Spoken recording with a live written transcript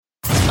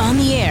on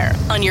the air,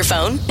 on your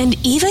phone, and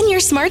even your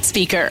smart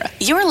speaker.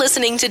 You're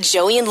listening to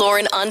Joey and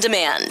Lauren On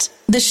Demand.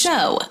 The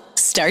show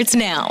starts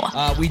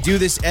now. We do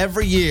this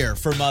every year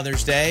for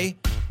Mother's Day,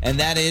 and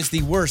that is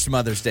the worst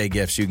Mother's Day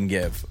gifts you can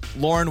give.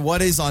 Lauren,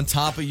 what is on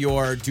top of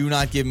your do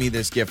not give me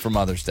this gift for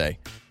Mother's Day?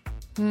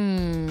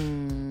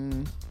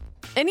 Any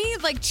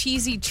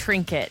cheesy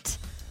trinket.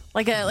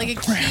 Like a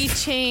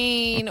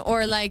keychain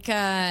or like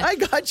a... I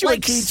got you a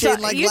keychain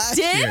last year. You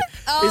did?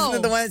 Oh. Isn't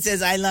it the one that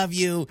says, I love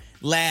you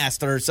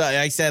last? Or so,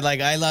 I said,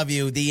 I love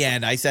you, the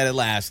end. I said it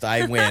last.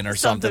 I win or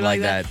something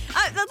like that.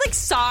 Like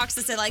socks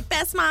that say,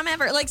 best mom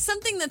ever. Like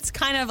something that's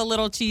kind of a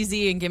little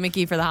cheesy and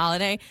gimmicky for the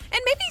holiday.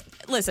 And maybe,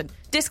 listen,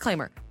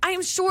 disclaimer. I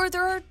am sure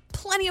there are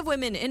plenty of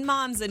women and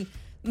moms and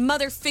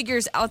mother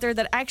figures out there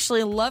that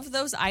actually love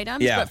those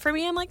items. Yeah. But for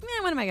me, I'm like,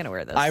 man, when am I going to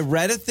wear this? I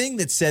read a thing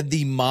that said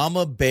the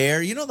Mama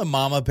Bear, you know the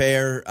Mama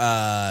Bear,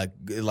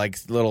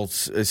 little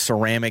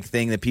ceramic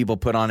thing that people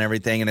put on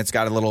everything, and it's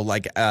got a little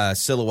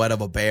silhouette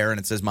of a bear, and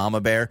it says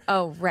Mama Bear.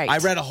 Oh, right. I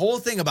read a whole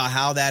thing about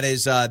how that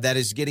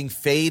is getting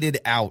faded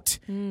out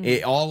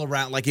all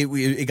around. Like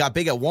it got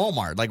big at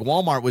Walmart. Like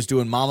Walmart was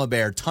doing Mama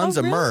Bear, tons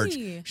of merch,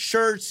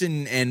 shirts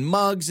and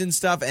mugs and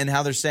stuff, and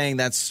how they're saying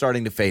that's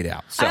starting to fade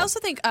out. So. I also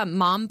think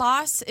Mom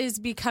Boss is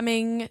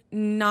becoming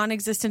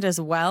non-existent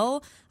as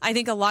well. I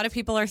think a lot of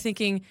people are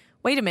thinking,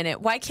 wait a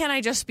minute, why can't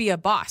I just be a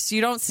boss? You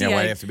don't see why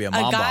do you have to be a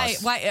mom guy,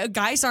 boss? Why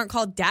guys aren't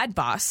called dad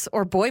boss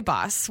or boy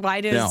boss?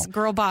 Why does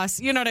girl boss?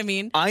 You know what I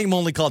mean? I'm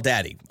only called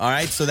daddy. All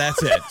right, so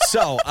that's it.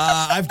 So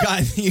I've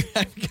got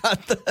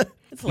the.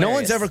 No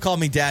one's ever called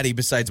me daddy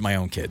besides my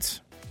own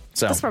kids.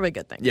 So that's probably a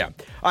good thing. Yeah. All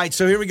right,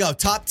 so here we go.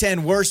 Top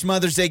 10 worst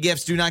Mother's Day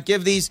gifts. Do not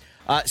give these.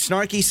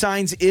 Snarky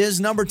signs is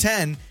number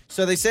 10.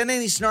 So they send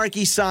any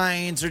snarky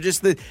signs or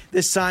just the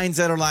signs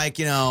that are like,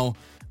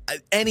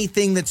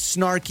 anything that's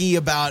snarky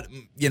about,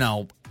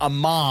 a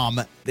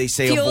mom, they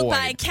say fueled avoid.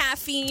 By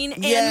caffeine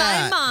and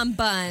my mom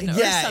bun or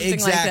something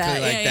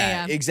exactly like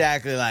that. Yeah.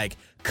 Exactly like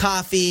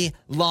coffee,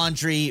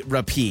 laundry,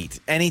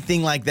 repeat.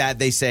 Anything like that,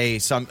 they say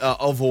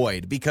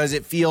avoid because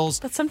it feels...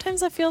 But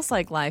sometimes it feels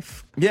like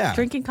life. Yeah.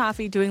 Drinking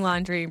coffee, doing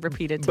laundry,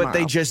 repeat it tomorrow.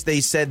 But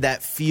they said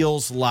that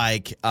feels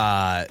like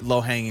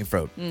low-hanging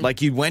fruit.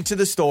 Like you went to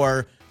the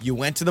store, you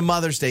went to the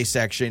Mother's Day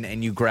section,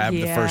 and you grabbed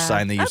the first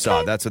sign that you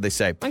saw. That's what they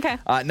say. Okay.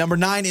 Number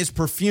 9 is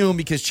perfume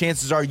because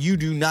chances are you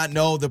do not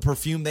know the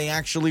perfume they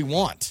actually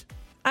want.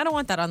 I don't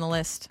want that on the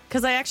list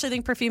because I actually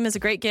think perfume is a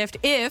great gift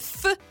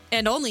if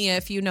and only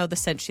if you know the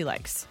scent she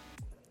likes.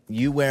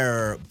 You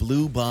wear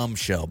Blue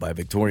Bombshell by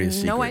Victoria's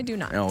Secret. No, I do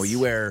not. No, you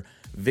wear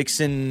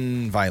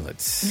Vixen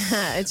Violets.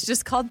 It's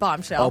just called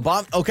Bombshell.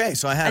 Oh, okay,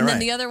 so I had it right. And then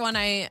the other one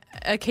I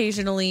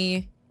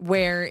occasionally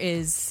wear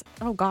is,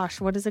 oh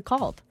gosh, what is it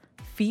called?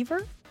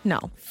 Fever? No.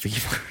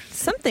 Fever.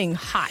 Something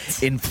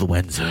hot.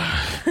 Influenza.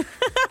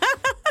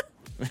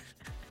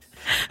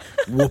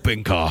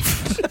 Whooping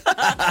cough.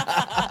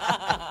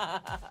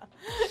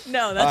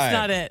 No, that's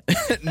not it.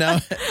 No.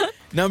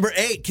 Number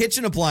 8,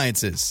 kitchen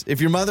appliances. If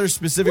your mother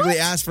specifically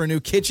asked for new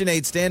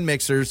KitchenAid stand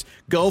mixers,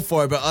 go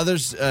for it. But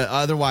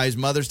otherwise,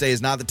 Mother's Day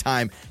is not the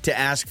time to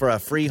ask for a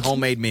free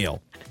homemade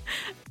meal.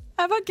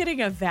 How about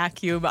getting a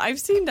vacuum? I've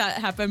seen that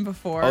happen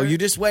before. Oh, you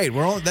just wait.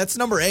 That's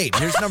number 8.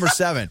 Here's number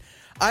 7.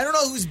 I don't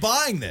know who's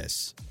buying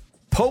this.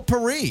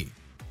 Potpourri.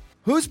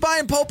 Who's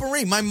buying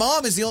potpourri? My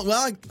mom is the only...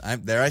 Well,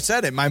 I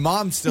said it. My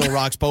mom still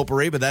rocks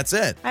potpourri, but that's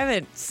it. I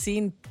haven't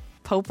seen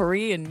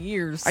potpourri in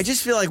years. I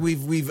just feel like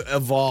we've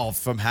evolved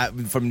from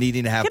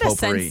needing to have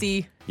potpourri. Get a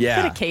Scentsy.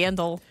 Yeah. Get a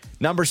candle.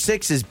 Number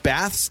 6 is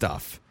bath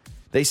stuff.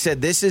 They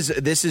said this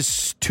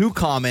is too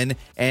common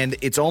and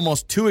it's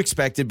almost too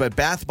expected, but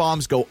bath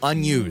bombs go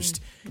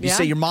unused. You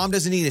say your mom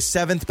doesn't need a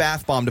 7th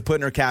bath bomb to put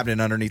in her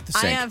cabinet underneath the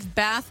sink. I have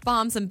bath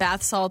bombs and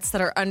bath salts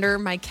that are under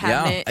my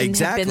cabinet and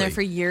have been there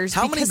for years.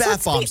 How many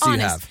bath bombs do you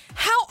have?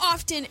 How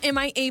often am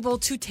I able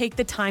to take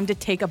the time to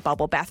take a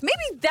bubble bath?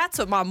 Maybe that's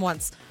what mom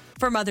wants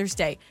for Mother's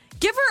Day.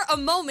 Give her a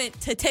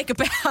moment to take a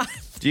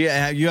bath. Do you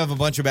have a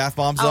bunch of bath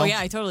bombs, though? Oh, yeah,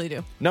 I totally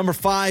do. Number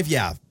 5,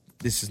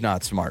 this is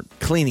not smart.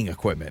 Cleaning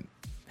equipment.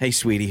 Hey,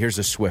 sweetie, here's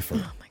a Swiffer.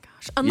 Oh, my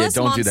gosh. Unless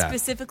don't mom do that.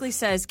 specifically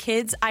says,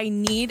 kids, I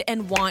need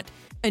and want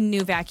a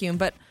new vacuum.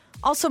 But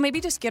also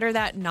maybe just get her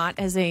that not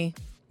as a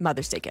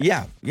Mother's Day gift.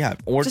 Yeah.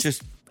 Or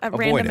just a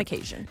random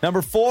occasion.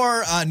 Number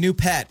 4, new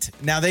pet.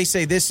 Now, they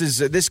say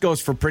this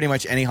goes for pretty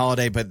much any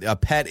holiday, but a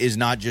pet is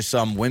not just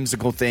some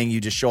whimsical thing.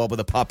 You just show up with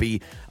a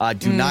puppy.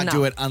 Do not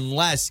do it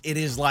unless it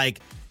is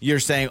like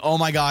you're saying, oh,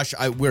 my gosh,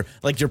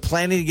 you're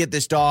planning to get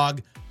this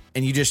dog.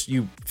 And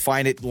you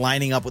find it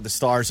lining up with the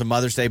stars of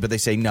Mother's Day, but they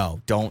say,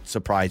 no, don't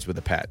surprise with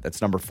a pet.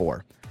 That's number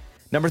 4.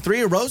 Number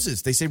 3 are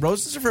roses. They say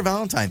roses are for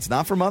Valentine's,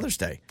 not for Mother's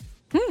Day.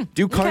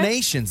 Do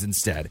carnations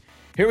instead.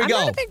 Here we go.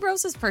 I'm not a big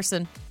roses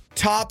person.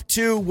 Top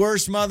 2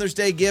 worst Mother's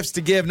Day gifts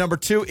to give. Number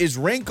 2 is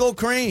wrinkle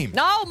cream.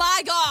 Oh,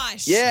 my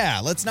gosh.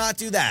 Yeah, let's not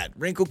do that.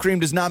 Wrinkle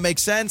cream does not make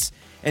sense.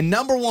 And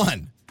number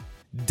 1,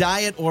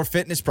 diet or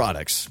fitness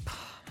products.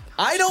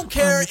 I don't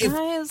care if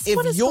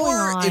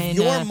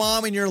your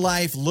mom in your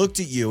life looked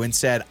at you and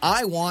said,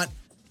 I want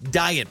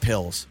diet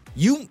pills.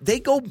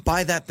 They go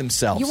buy that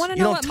themselves. You want to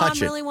know what mom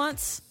really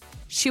wants?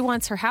 She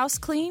wants her house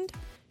cleaned.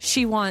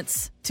 She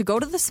wants to go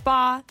to the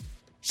spa.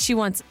 She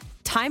wants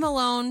time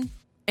alone.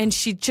 And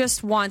she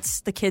just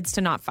wants the kids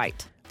to not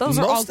fight. Those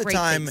are all great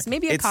things.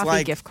 Maybe a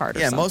coffee gift card or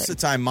something. Yeah, most of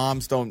the time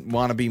moms don't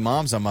want to be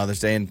moms on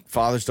Mother's Day and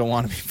fathers don't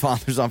want to be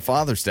fathers on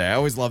Father's Day. I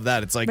always love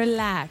that. It's like,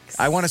 relax.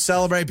 I want to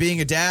celebrate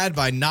being a dad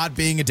by not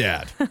being a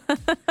dad.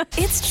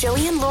 It's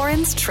Joey and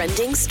Lauren's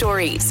trending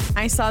stories.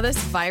 I saw this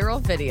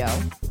viral video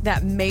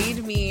that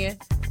made me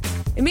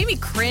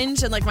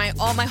cringe and like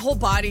my whole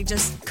body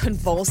just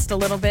convulsed a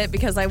little bit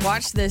because I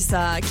watched this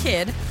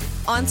kid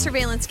on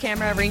surveillance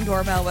camera, Ring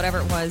doorbell, whatever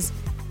it was,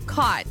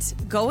 caught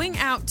going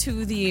out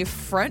to the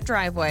front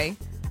driveway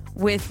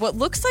with what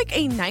looks like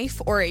a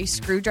knife or a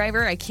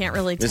screwdriver. I can't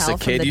really tell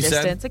from the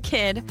distance. A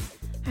kid.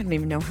 I don't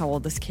even know how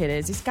old this kid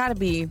is. He's got to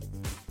be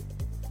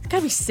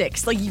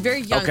 6, like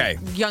very young,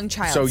 young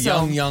child.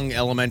 So young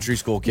elementary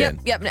school kid.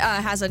 Yep.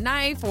 Has a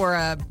knife or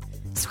a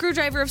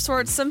screwdriver of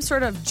sorts, some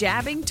sort of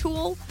jabbing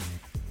tool.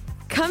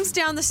 Comes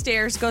down the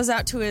stairs, goes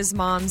out to his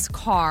mom's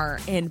car,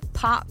 and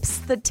pops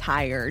the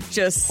tire.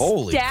 Just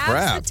stabs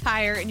the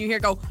tire, and you hear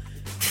go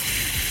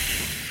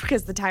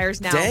because the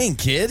tire's now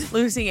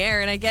losing air.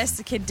 And I guess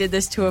the kid did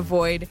this to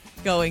avoid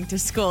going to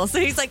school.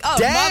 So he's like,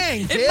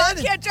 if mom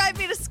can't drive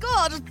me to school,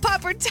 I'll just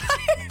pop her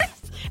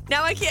tires.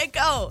 Now I can't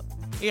go.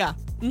 Yeah.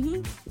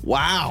 Mm-hmm.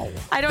 Wow.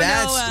 I don't know.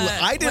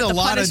 I did a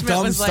lot of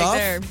dumb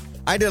stuff.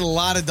 I did a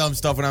lot of dumb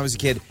stuff when I was a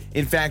kid.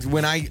 In fact,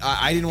 when I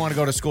didn't want to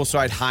go to school, so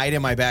I'd hide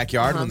in my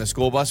backyard when the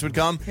school bus would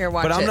come. Here,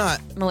 watch it. I'm going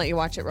to let you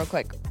watch it real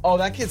quick. Oh,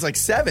 that kid's like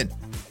 7.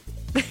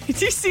 Do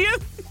you see him?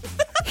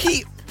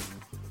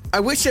 I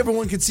wish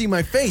everyone could see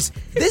my face.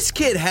 This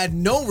kid had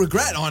no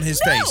regret on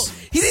his face.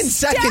 He didn't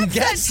second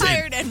guess it.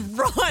 Tired and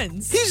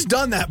runs. He's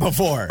done that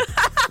before.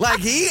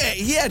 Like he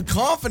had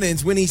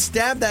confidence when he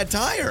stabbed that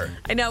tire.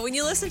 I know. When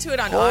you listen to it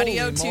on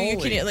audio too, you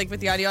can like with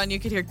the audio on, you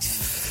can hear.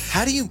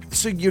 How do you?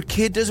 So your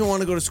kid doesn't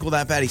want to go to school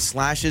that bad. He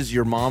slashes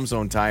your mom's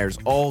own tires.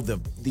 Oh,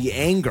 the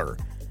anger.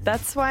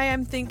 That's why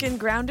I'm thinking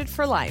grounded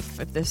for life.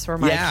 If this were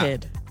my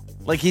kid.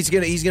 Like he's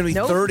gonna be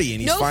 30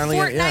 and he's finally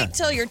Fortnite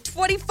till you're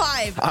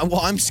 25. Well,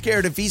 I'm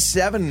scared if he's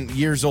 7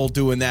 years old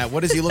doing that.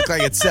 What does he look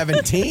like at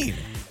 17?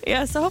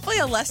 Yeah, so hopefully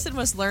a lesson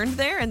was learned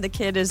there, and the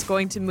kid is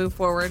going to move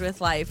forward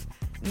with life,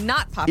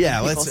 not popping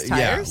people's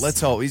tires. Yeah, let's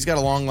hope. He's got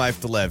a long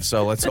life to live,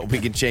 so let's hope he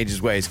can change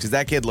his ways because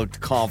that kid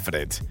looked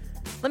confident.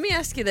 Let me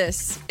ask you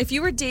this: if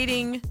you were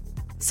dating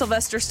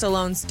Sylvester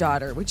Stallone's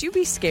daughter, would you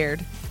be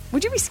scared?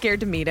 Would you be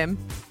scared to meet him?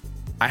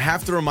 I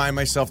have to remind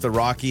myself that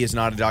Rocky is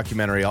not a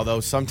documentary, although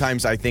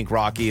sometimes I think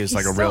Rocky is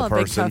like a real person.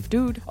 He's still a big, tough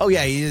dude. Oh,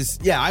 yeah, he is.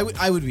 Yeah,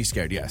 I would be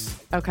scared, yes.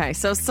 Okay,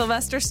 so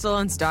Sylvester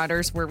Stallone's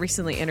daughters were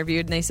recently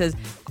interviewed, and they said,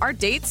 our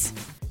dates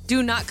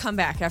do not come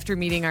back after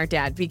meeting our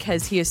dad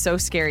because he is so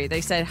scary.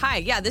 They said,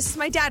 hi, this is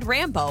my dad,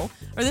 Rambo,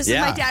 or this is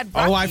my dad,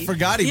 Rocky. Oh, I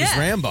forgot he was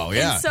Rambo,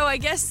 yeah. And so I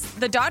guess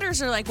the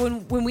daughters are like,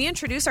 when we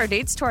introduce our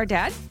dates to our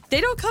dad,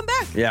 they don't come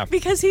back. Yeah.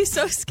 Because he's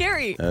so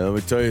scary. Let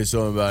me tell you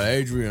something about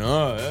Adrian.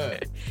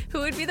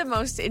 Who would be the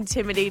most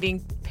intimidating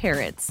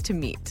parents to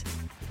meet?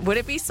 Would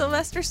it be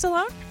Sylvester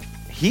Stallone?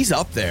 He's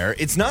up there.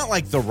 It's not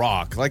like The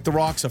Rock. Like, The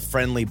Rock's a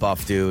friendly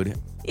buff dude.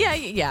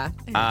 Yeah.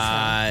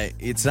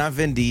 It's not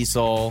Vin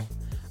Diesel.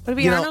 Would it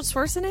be Arnold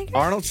Schwarzenegger?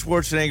 Arnold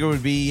Schwarzenegger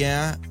would be,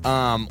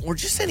 or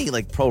just any,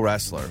 like, pro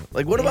wrestler.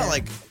 Like, what about,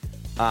 like,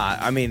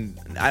 I don't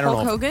know.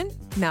 Hulk Hogan?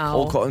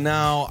 No.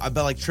 No, I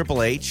bet, like,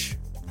 Triple H.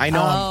 I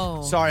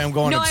know. Sorry, I'm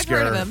going obscure.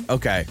 I've heard of him.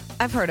 Okay.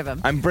 I've heard of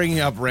him. I'm bringing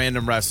up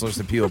random wrestlers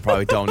that people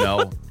probably don't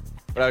know.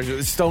 But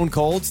Stone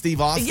Cold,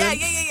 Steve Austin.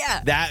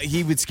 Yeah. That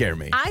he would scare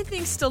me. I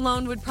think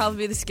Stallone would probably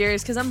be the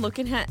scariest because I'm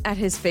looking at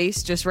his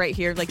face just right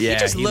here. Like he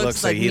just he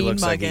looks like he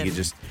looks like he could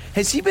just.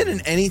 Has he been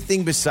in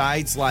anything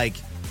besides like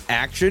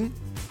action?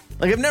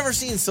 Like I've never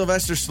seen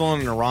Sylvester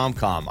Stallone in a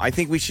rom-com. I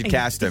think we should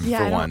cast him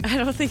for one. I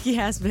don't think he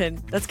has been.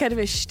 That's kind of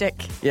his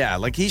shtick. Yeah,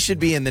 like he should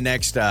be in the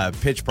next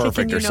Pitch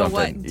Perfect or something. You know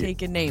what? And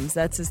taking names.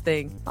 That's his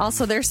thing.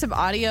 Also, there's some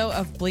audio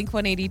of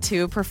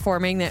Blink-182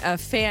 performing. A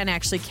fan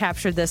actually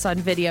captured this on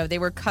video. They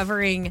were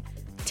covering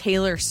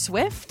Taylor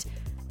Swift.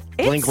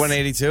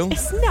 Blink-182?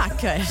 It's not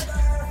good.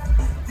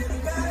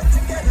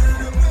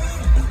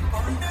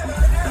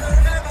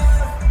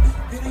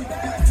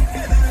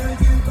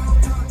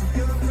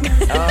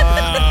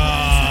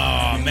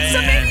 Oh, man.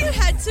 So maybe you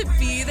had to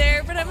be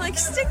there, but I'm like,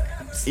 stick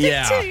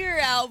to your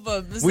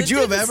albums. Would you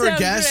have ever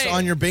guessed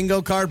on your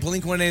bingo card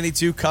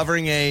Blink-182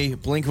 covering a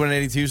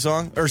Blink-182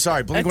 song? Or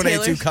sorry,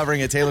 Blink-182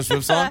 covering a Taylor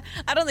Swift song?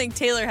 I don't think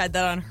Taylor had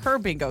that on her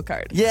bingo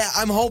card. Yeah,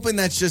 I'm hoping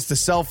that's just the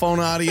cell phone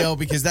audio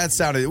because that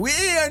sounded, we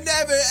are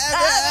never,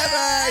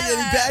 ever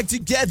getting back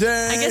together.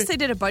 I guess they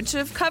did a bunch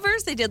of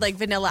covers. They did like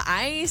Vanilla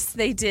Ice.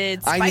 They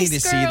did Spice I need to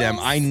Girls. see them.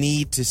 I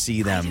need to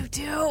see them. I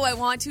do. I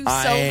want to so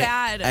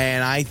bad.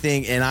 And I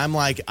think, and I'm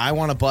like, I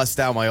want to bust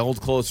out my old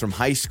clothes from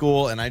high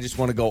school and I just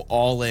want to go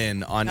all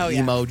in on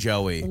emo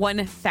Joey.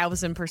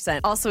 1,000%.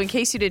 Also, in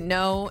case you didn't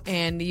know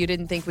and you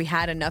didn't think we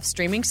had enough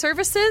streaming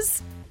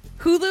services,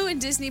 Hulu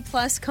and Disney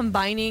Plus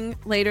combining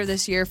later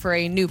this year for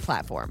a new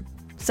platform.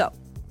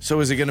 So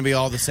is it going to be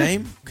all the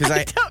same? Because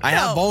I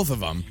have both of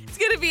them. It's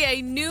going to be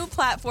a new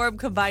platform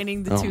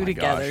combining the two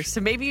together. gosh.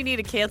 So maybe you need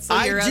to cancel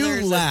your I do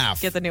others laugh.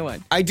 and get the new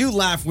one. I do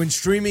laugh when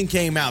streaming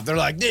came out. They're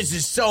like, this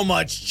is so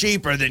much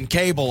cheaper than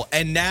cable.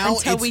 And now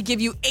Until we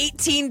give you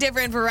 18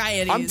 different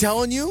varieties. I'm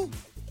telling you,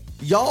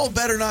 y'all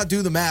better not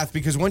do the math,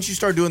 because once you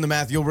start doing the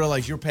math, you'll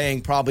realize you're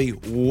paying probably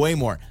way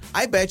more.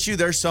 I bet you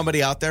there's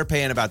somebody out there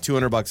paying about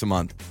 $200 a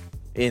month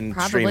in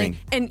streaming.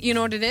 And you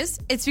know what it is?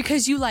 It's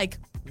because you like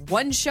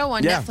one show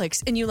on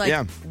Netflix, and you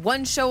like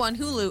one show on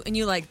Hulu, and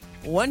you like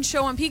one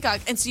show on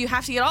Peacock, and so you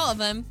have to get all of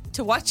them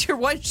to watch your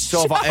one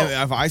show. So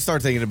if I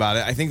start thinking about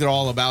it, I think they're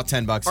all about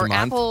 $10 a or month.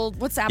 Apple,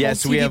 what's Apple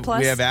so TV Plus?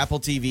 we have Apple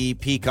TV,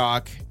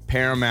 Peacock,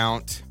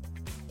 Paramount,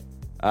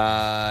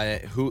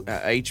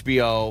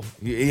 HBO.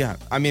 Yeah,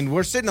 I mean,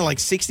 we're sitting at like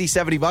 $60,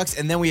 $70,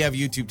 and then we have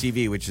YouTube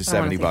TV, which is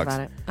 $70.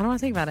 I don't want to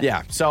think about it.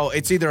 Yeah, so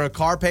it's either a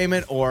car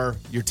payment or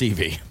your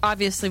TV.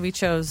 Obviously, we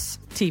chose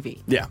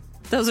TV. Yeah.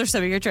 Those are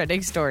some of your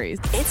trending stories.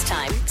 It's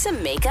time to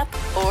make up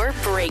or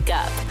break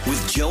up.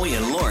 With Joey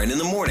and Lauren in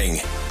the morning.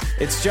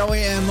 It's Joey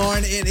and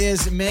Lauren. It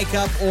is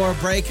makeup or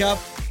breakup.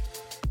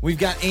 We've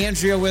got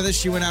Andrea with us.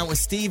 She went out with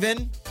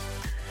Steven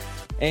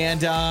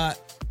and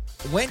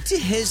went to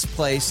his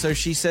place. So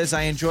she says,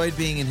 I enjoyed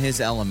being in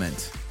his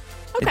element.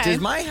 Okay. Does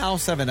my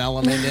house have an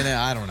element in it?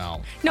 I don't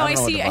know. No, I don't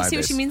know I see what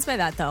is. she means by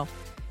that, though.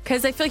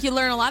 Because I feel like you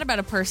learn a lot about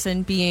a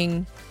person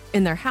being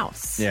in their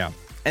house. Yeah.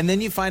 And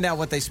then you find out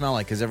what they smell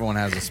like, because everyone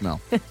has a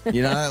smell.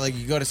 You know, like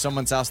you go to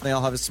someone's house and they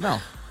all have a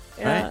smell.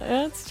 Yeah, Right?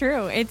 that's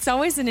true. It's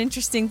always an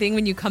interesting thing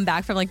when you come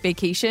back from like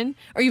vacation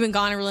or you've been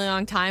gone a really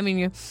long time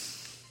and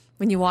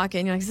when you walk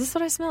in, you're like, is this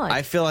what I smell like?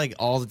 I feel like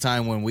all the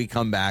time when we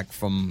come back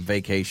from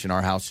vacation,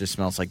 our house just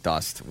smells like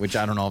dust, which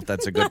I don't know if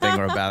that's a good thing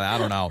or a bad. I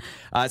don't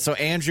know. So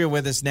Andrea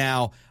with us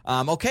now.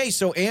 Okay,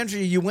 so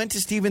Andrea, you went to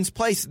Steven's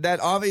place.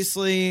 That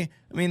obviously,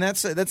 I mean,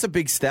 that's a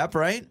big step,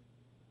 right?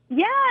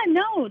 Yeah,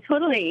 no,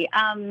 totally.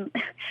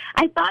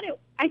 I thought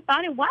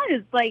it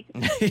was like,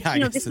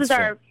 Yeah, this was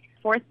our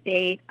fourth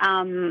date.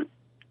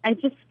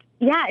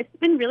 It's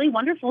been really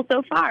wonderful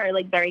so far.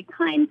 Like very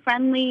kind,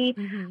 friendly,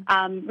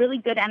 really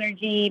good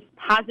energy,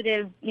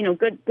 positive,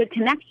 good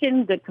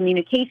connection, good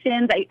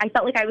communications. I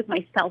felt like I was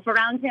myself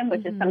around him,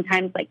 which is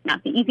sometimes like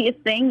not the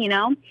easiest thing,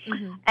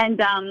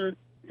 And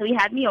so he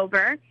had me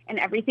over, and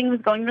everything was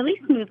going really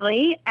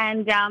smoothly.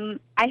 And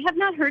I have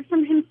not heard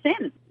from him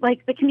since.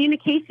 Like the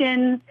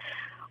communications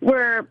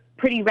were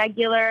pretty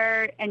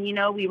regular, and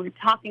we were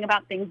talking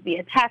about things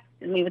via text,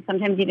 and we would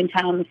sometimes even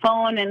chat on the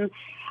phone. And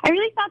I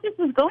really thought this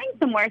was going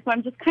somewhere, so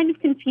I'm just kind of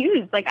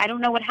confused. Like I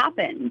don't know what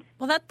happened.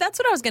 Well, that's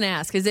what I was going to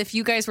ask, is if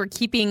you guys were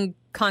keeping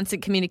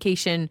constant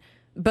communication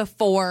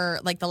before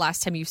like the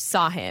last time you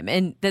saw him,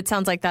 and that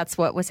sounds like that's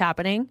what was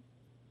happening.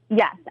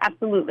 Yes,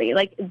 absolutely.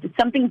 Like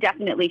something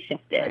definitely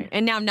shifted. Right.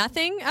 And now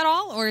nothing at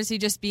all, or is he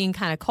just being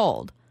kind of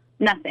cold?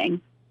 Nothing.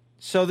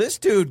 So this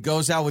dude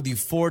goes out with you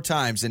 4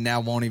 times and now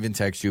won't even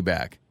text you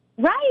back.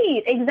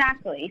 Right,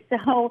 exactly.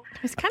 So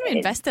he's kind of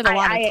invested a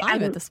lot of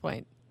time at this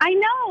point. I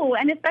know,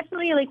 and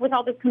especially like with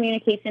all the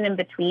communication in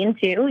between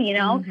too,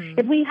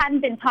 If we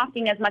hadn't been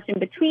talking as much in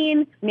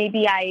between,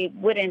 maybe I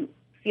wouldn't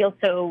feel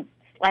so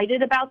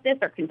slighted about this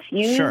or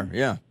confused. Sure,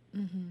 yeah.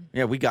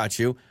 Yeah, we got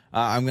you.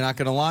 I'm not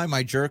going to lie,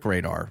 my jerk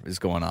radar is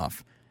going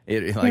off.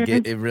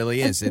 It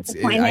really is.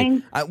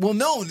 Disappointing. Well,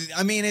 no,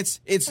 I mean it's.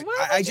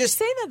 Why would you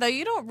say that though?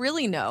 You don't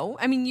really know.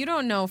 I mean, you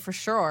don't know for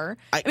sure.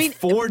 I mean,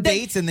 4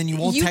 dates and then you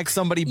won't text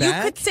somebody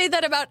back. You could say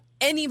that about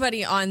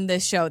anybody on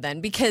this show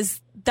then,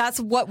 because that's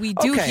what we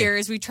do here.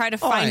 Is we try to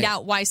find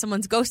out why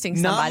someone's ghosting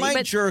somebody. Not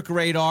my jerk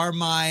radar.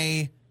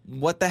 My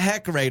what the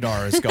heck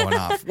radar is going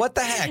off. What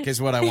the heck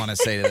is what I want to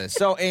say to this.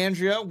 So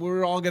Andrea,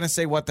 we're all going to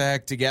say what the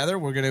heck together.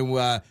 We're going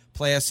to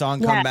play a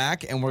song, come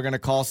back, and we're going to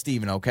call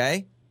Steven.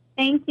 Okay.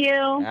 Thank you.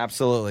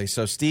 Absolutely.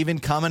 So, Steven,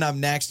 coming up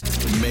next.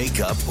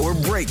 Makeup or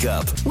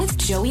breakup. With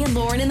Joey and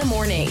Lauren in the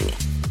morning.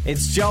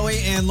 It's Joey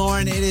and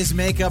Lauren. It is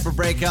makeup or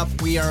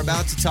breakup. We are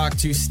about to talk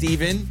to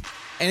Steven.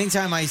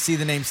 Anytime I see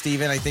the name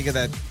Steven, I think of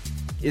that.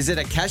 Is it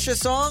a Kesha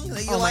song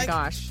that you like? Oh, my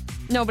gosh.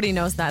 Nobody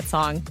knows that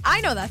song.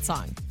 I know that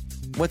song.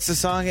 What's the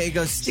song? It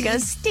goes, she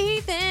goes,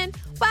 Steven,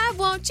 why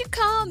won't you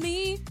call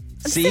me?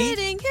 I'm See?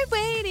 sitting here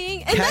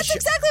waiting. And that's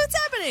exactly what's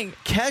happening.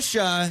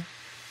 Kesha,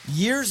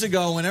 years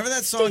ago, whenever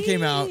that song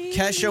came out,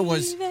 Kesha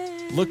was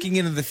looking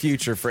into the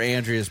future for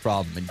Andrea's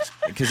problem.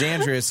 Because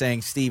Andrea is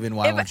saying, Steven,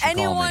 why won't you call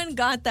me? If anyone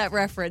got that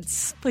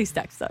reference, please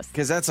text us.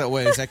 Because that's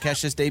is that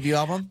Kesha's debut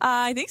album?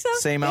 I think so.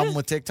 Same album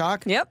with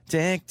TikTok? Yep.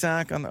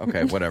 TikTok.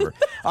 Okay, whatever.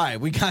 All right,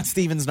 we got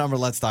Steven's number.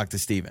 Let's talk to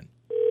Steven.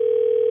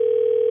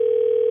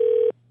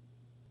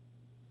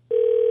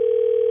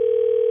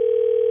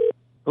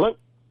 Hello?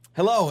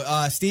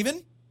 Hello,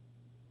 Steven?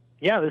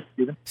 Yeah, this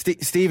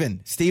is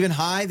Steven. Steven,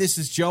 hi. This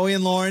is Joey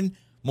and Lauren,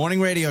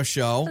 morning radio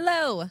show.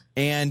 Hello.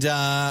 And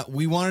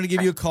we wanted to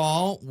give you a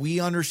call. We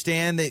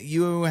understand that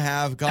you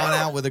have gone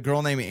out with a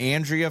girl named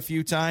Andrea a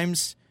few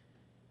times.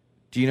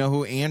 Do you know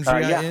who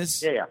Andrea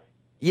is? Yeah.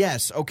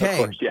 Yes, okay.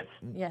 Of course, yes.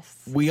 Yes.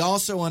 We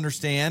also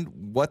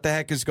understand what the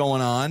heck is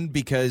going on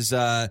because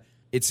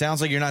it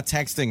sounds like you're not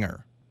texting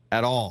her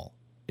at all.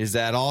 Is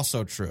that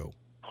also true?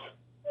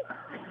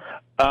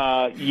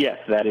 Yes,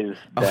 that is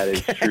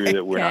true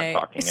that we're not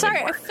talking Sorry,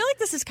 anymore. I feel like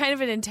this is kind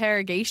of an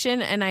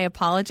interrogation, and I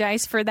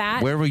apologize for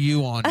that. Where were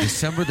you on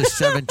December the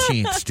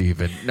 17th,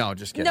 Stephen? No,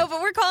 just kidding. No,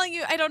 but we're calling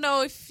you. I don't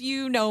know if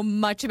you know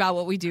much about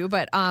what we do,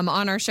 but on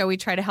our show, we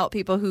try to help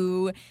people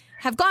who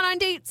have gone on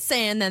dates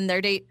and then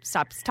their date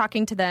stops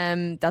talking to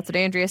them. That's what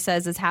Andrea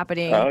says is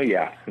happening. Oh,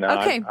 yeah. No,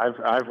 okay.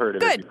 I've heard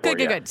of it before.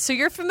 Good. So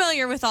you're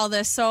familiar with all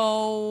this.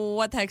 So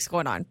what the heck's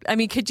going on? I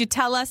mean, could you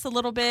tell us a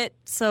little bit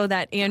so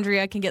that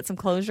Andrea can get some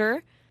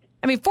closure?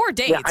 I mean, 4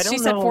 dates. Yeah, she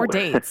said 4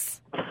 dates.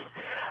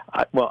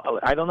 I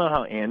don't know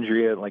how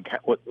Andrea,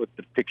 what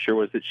the picture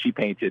was that she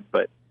painted,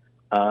 but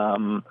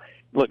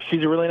look,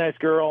 she's a really nice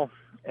girl,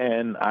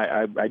 and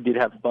I did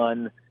have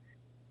fun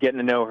getting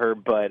to know her,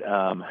 but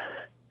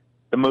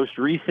the most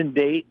recent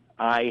date,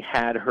 I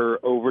had her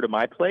over to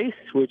my place,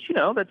 which,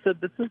 that's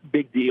a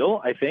big deal,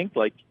 I think.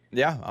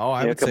 Yeah,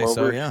 I would say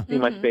so, yeah. See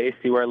my space,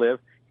 see where I live.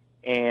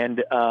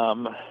 And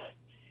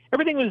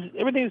everything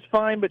was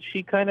fine, but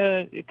she kind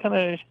of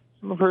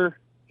some of her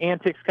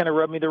antics kind of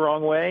rubbed me the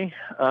wrong way.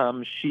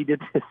 She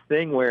did this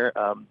thing where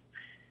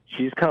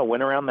she just kind of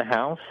went around the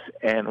house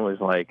and was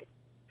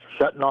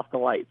shutting off the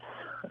lights,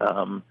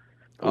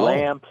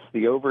 lamps,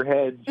 the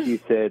overhead. She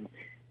said,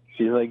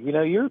 she's like,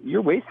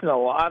 you're wasting a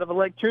lot of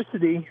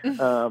electricity.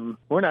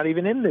 We're not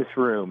even in this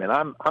room, and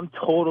I'm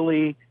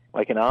totally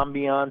like an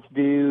ambiance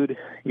dude.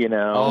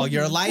 Oh,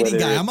 you're a lighting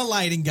guy. I'm a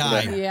lighting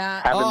guy.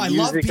 Yeah. Oh, I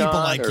love people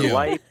like you.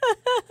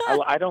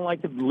 I don't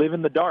like to live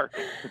in the dark.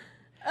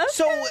 Okay.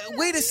 So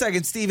wait a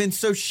second, Steven.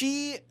 So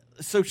she,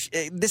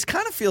 this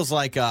kind of feels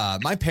like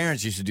my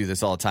parents used to do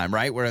this all the time,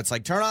 right? Where it's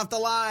like, turn off the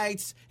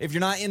lights if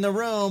you're not in the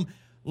room.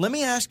 Let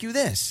me ask you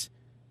this.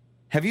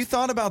 Have you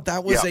thought about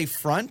that was a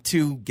front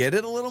to get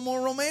it a little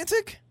more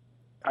romantic?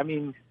 I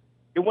mean,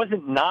 it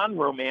wasn't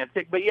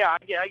non-romantic, but yeah,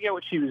 I get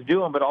what she was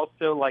doing, but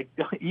also,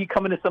 you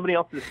come into somebody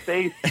else's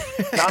space,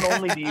 not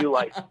only do you,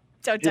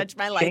 don't touch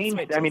my lights.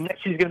 I mean,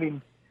 she's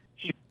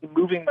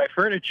moving my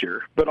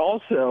furniture, but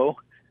also,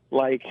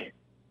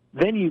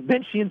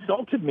 then she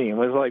insulted me and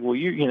was like, well,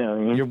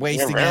 you're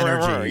wasting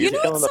energy. You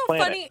know what's so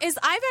funny is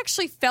I've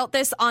actually felt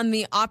this on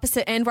the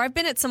opposite end where I've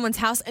been at someone's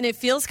house and it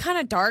feels kind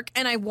of dark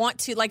and I want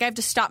to, I have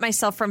to stop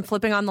myself from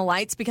flipping on the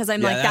lights because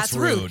I'm that's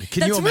rude.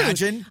 Can you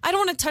imagine? Rude. I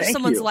don't want to touch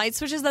someone's light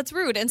switches. That's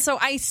rude. And so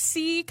I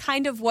see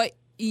kind of what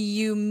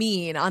you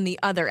mean on the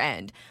other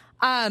end.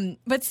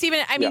 But Steven,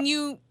 I mean,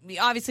 you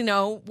obviously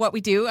know what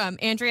we do.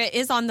 Andrea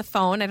is on the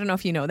phone. I don't know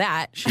if you know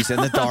that. She's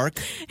in the dark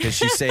because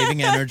she's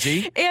saving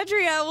energy.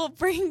 Andrea will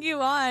bring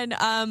you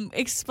on.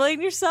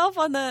 Explain yourself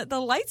on the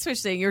light switch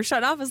thing. You're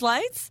shutting off his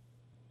lights?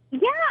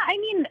 Yeah, I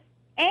mean,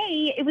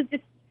 it was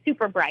just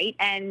super bright,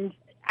 and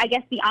I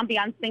guess the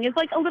ambiance thing is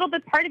a little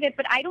bit part of it,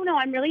 but I don't know.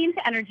 I'm really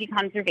into energy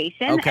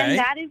conservation, and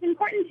that is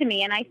important to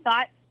me. And I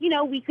thought,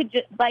 we could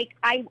just,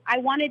 I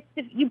wanted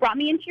to, you brought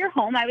me into your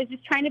home. I was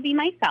just trying to be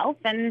myself,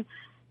 and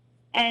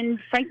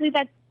frankly,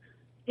 that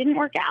didn't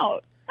work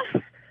out.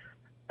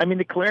 I mean,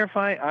 to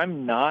clarify,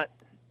 I'm not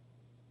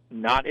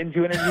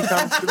into energy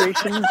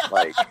conservation.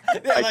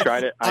 I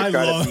try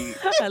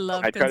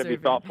to be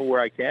thoughtful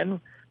where I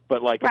can,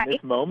 but in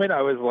this moment,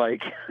 I was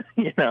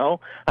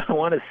I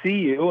want to see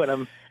you,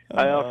 and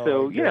I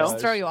also,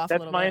 throw you off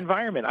that's my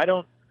environment. I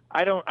don't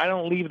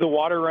leave the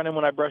water running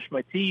when I brush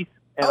my teeth,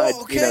 and I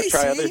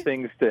try other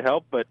things to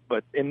help. But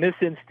in this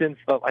instance,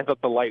 I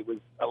thought the light was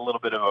a little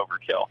bit of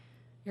overkill.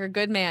 You're a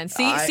good man.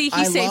 He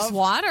saves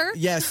water.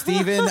 Yeah,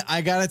 Steven,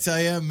 I got to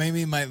tell you,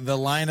 maybe the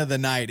line of the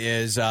night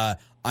is,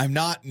 I'm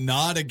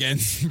not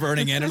against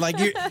burning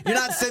energy. You're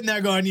not sitting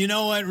there going, you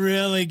know what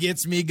really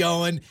gets me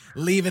going?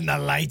 Leaving the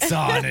lights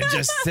on and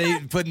just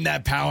putting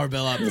that power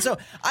bill up. So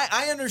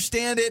I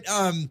understand it.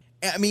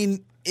 I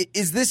mean,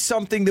 is this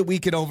something that we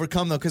can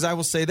overcome, though? Because I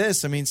will say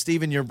this. I mean,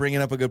 Steven, you're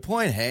bringing up a good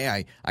point.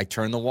 Hey, I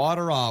turn the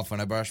water off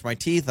when I brush my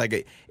teeth.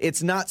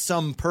 It's not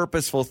some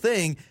purposeful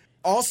thing.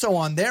 Also,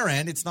 on their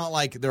end, it's not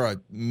like they're a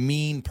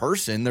mean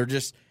person.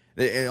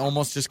 They're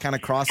almost just kind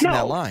of crossing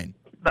that line.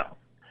 No.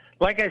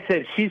 Like I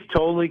said, she's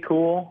totally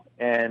cool,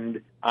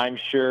 and I'm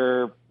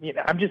sure,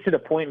 I'm just at a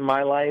point in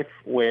my life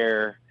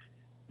where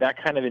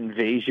that kind of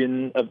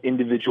invasion of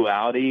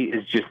individuality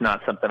is just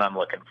not something I'm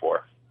looking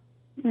for.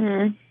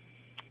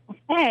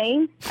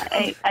 Okay.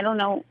 I don't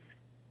know.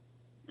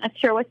 Not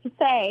sure what to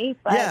say,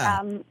 but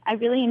I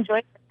really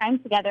enjoyed our time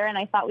together, and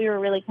I thought we were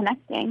really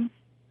connecting.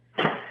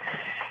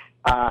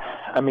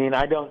 I mean,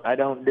 I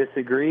don't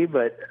disagree,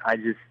 but I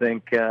just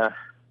think, I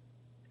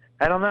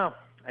don't know.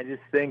 I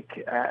just think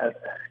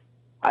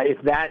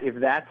if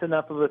that's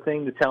enough of a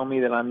thing to tell me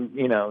that I'm,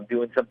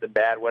 doing something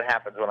bad, what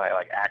happens when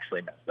I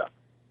actually messed up?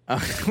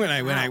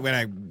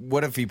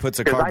 What if he puts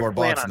a cardboard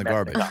box in the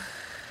garbage?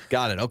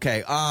 Got it.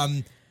 Okay.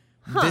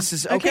 This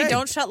is okay.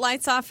 Don't shut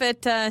lights off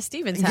at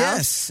Steven's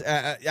house.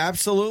 Yes,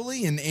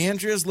 absolutely. And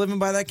Andrea's living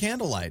by that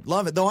candlelight.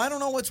 Love it. Though I don't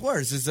know what's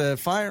worse. Is a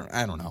fire?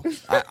 I don't know.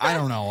 I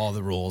don't know all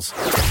the rules.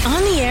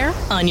 On the air,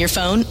 on your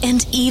phone,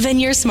 and even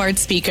your smart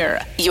speaker.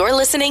 You're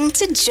listening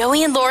to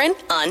Joey and Lauren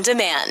on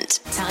demand.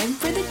 Time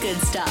for the good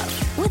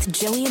stuff with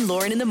Joey and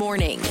Lauren in the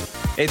morning.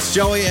 It's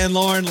Joey and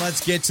Lauren.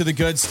 Let's get to the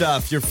good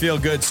stuff. Your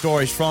feel-good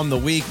stories from the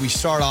week. We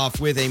start off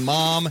with a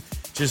mom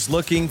just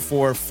looking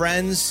for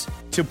friends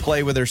to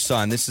play with her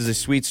son. This is a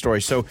sweet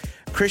story. So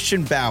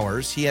Christian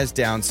Bowers, he has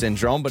Down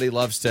syndrome, but he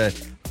loves to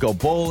go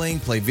bowling,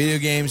 play video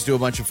games, do a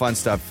bunch of fun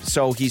stuff.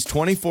 So he's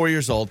 24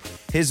 years old.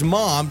 His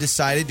mom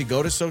decided to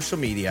go to social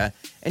media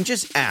and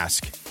just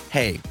ask,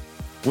 hey,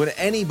 would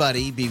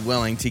anybody be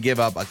willing to give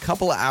up a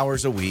couple of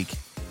hours a week,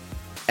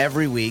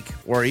 every week,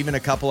 or even a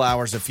couple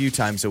hours a few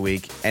times a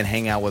week and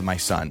hang out with my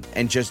son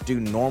and just do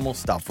normal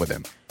stuff with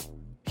him?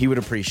 He would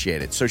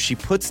appreciate it. So she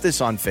puts this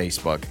on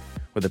Facebook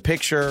with a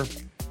picture,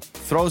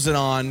 throws it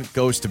on,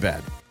 goes to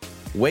bed.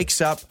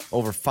 Wakes up,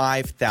 over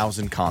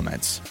 5,000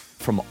 comments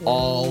from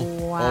all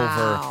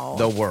over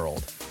the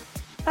world.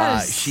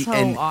 That is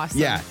awesome.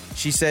 Yeah,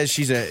 she says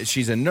she's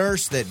a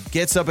nurse that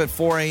gets up at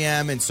 4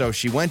 a.m. and so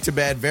she went to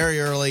bed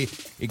very early.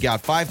 It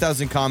got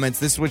 5,000 comments.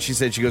 This is what she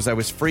said. She goes, I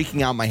was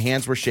freaking out. My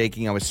hands were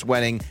shaking. I was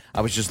sweating.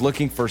 I was just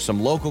looking for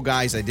some local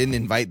guys. I didn't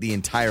invite the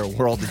entire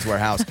world into our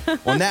house.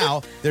 Well,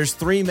 now there's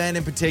 3 men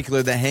in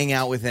particular that hang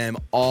out with him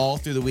all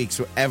through the week.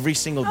 So every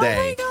single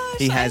day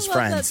he has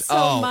friends.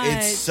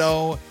 It's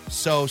so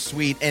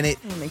sweet. And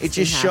it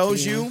just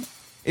shows you.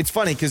 It's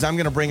funny because I'm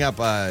going to bring up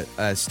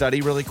a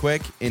study really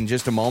quick in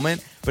just a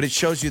moment, but it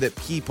shows you that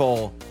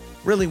people,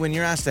 really, when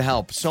you're asked to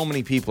help, so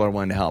many people are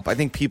willing to help. I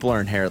think people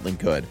are inherently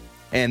good.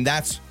 And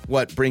that's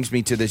what brings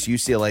me to this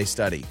UCLA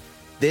study.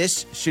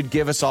 This should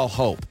give us all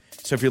hope.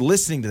 So if you're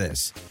listening to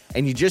this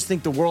and you just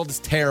think the world is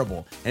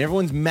terrible and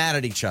everyone's mad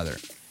at each other,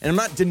 and I'm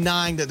not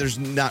denying that there's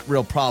not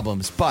real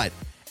problems, but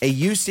a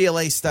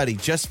UCLA study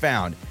just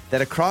found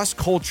that across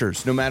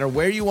cultures, no matter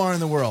where you are in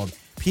the world,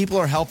 people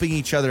are helping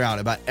each other out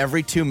about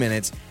every 2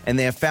 minutes, and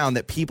they have found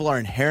that people are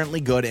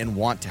inherently good and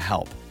want to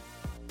help.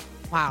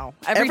 Wow.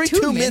 Every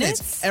 2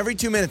 minutes? Every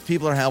 2 minutes,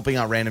 people are helping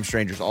out random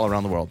strangers all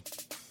around the world.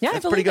 Yeah,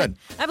 that's pretty good.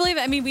 I believe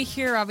it. I mean, we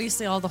hear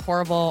obviously all the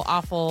horrible,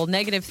 awful,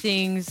 negative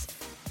things,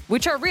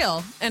 which are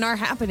real and are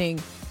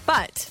happening.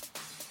 But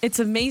it's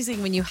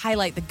amazing when you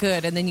highlight the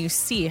good and then you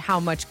see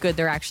how much good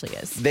there actually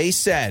is. They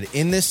said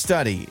in this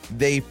study,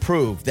 they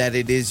proved that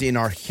it is in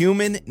our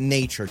human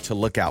nature to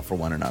look out for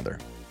one another.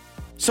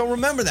 So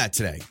remember that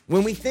today.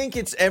 When we think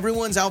it's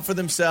everyone's out for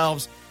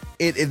themselves,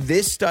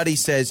 this study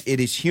says it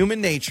is human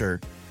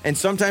nature. And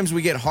sometimes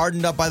we get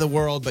hardened up by the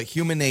world, but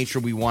human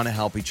nature, we want to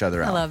help each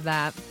other out. I love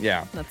that.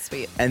 Yeah. That's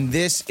sweet. And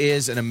this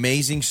is an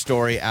amazing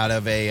story out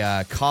of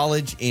a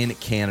college in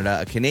Canada.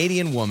 A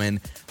Canadian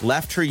woman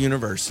left her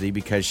university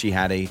because she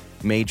had a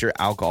major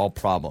alcohol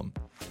problem.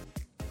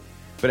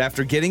 But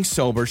after getting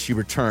sober, she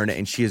returned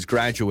and she is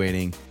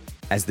graduating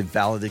as the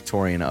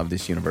valedictorian of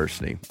this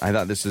university. I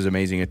thought this was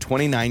amazing. A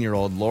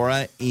 29-year-old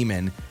Laura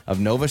Eamon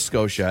of Nova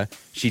Scotia.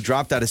 She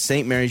dropped out of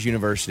St. Mary's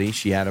University.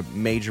 She had a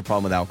major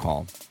problem with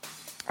alcohol.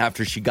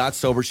 After she got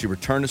sober, she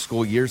returned to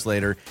school years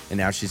later, and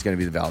now she's going to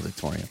be the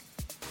valedictorian.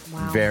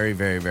 Wow. Very,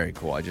 very, very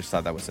cool. I just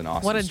thought that was an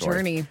awesome What a story.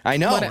 journey. I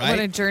know, What right?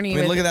 a journey.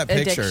 I mean, look at that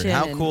picture. Addiction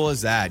How cool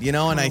is that? You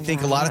know, and I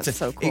think a lot of times,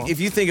 so cool. if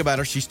you think about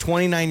her, she's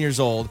 29 years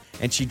old,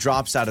 and she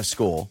drops out of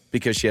school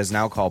because she has an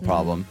alcohol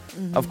problem.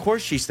 Mm-hmm. Of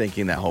course she's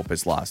thinking that hope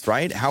is lost,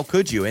 right? How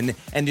could you? And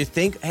to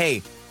think,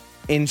 hey,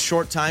 in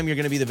short time, you're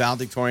going to be the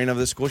valedictorian of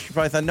the school. She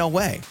probably thought, no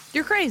way.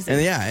 You're crazy.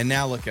 And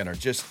now look at her.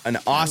 Just an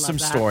awesome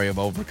story of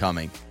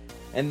overcoming.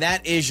 And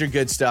that is your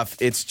good stuff.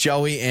 It's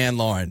Joey and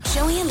Lauren.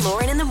 Joey and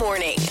Lauren in the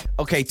morning.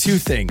 Okay, 2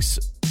 things.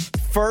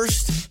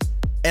 First,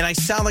 and I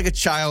sound like a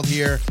child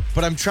here,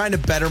 but I'm trying to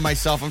better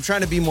myself. I'm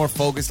trying to be more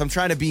focused. I'm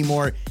trying to be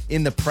more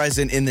in the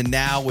present, in the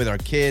now with our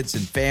kids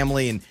and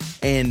family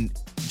and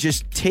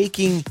just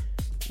taking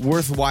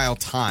worthwhile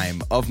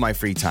time of my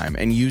free time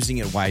and using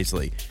it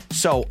wisely.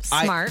 So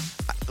Smart.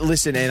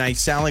 Listen, and I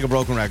sound like a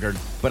broken record,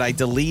 but I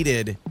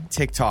deleted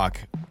TikTok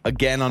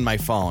again on my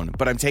phone,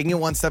 but I'm taking it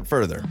one step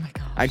further. Oh my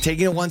gosh. I'm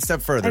taking it one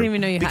step further. I didn't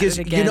even know you had because,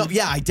 it again.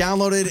 I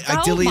downloaded it,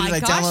 I deleted it, I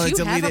downloaded it, you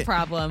deleted have it. a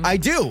problem. I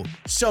do.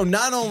 So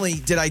not only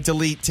did I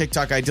delete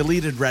TikTok, I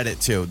deleted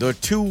Reddit too. There are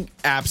 2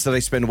 apps that I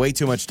spend way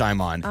too much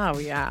time on. Oh,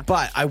 yeah.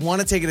 But I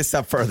want to take it a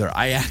step further.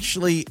 I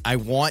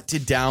want to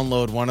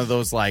download one of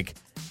those like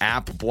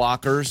app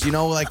blockers,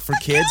 like for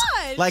kids.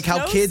 Gosh, like how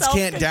no kids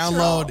can't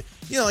self-control. download.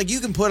 Like you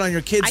can put on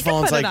your kids' I can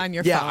phones. put it like, on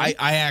your yeah, phone.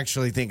 I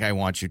actually think I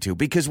want you to,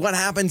 because what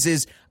happens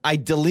is I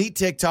delete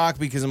TikTok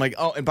because I'm like,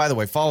 oh, and by the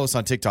way, follow us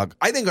on TikTok.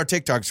 I think our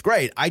TikTok's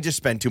great. I just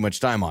spend too much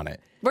time on it.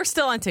 We're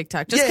still on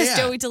TikTok just because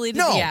Joey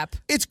deleted the app.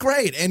 It's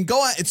great. And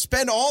go out and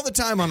spend all the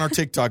time on our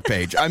TikTok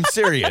page. I'm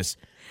serious.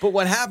 But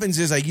what happens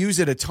is I use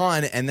it a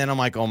ton, and then I'm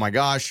like, oh my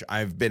gosh,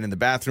 I've been in the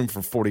bathroom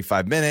for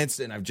 45 minutes,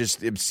 and I'm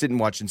sitting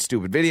watching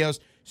stupid videos.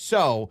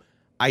 So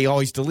I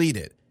always delete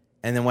it.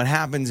 And then what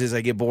happens is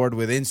I get bored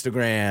with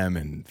Instagram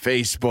and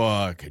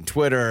Facebook and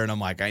Twitter, and I'm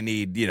like, I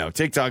need,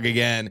 TikTok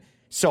again.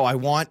 So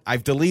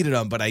I've deleted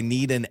them, but I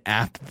need an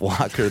app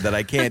blocker that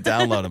I can't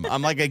download them.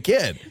 I'm like a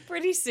kid.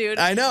 Pretty soon.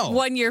 I know.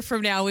 1 year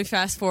from now, we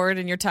fast forward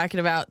and you're talking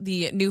about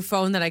the new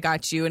phone that I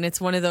got you. And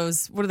it's one of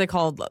those, what are they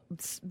called?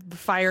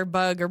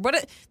 Firebug or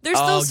what? There's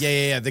those.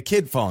 Yeah. The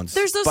kid phones.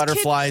 There's those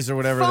butterflies or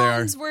whatever they are.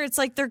 Phones where it's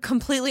like they're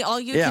completely, all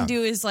you can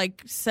do is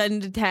like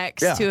send a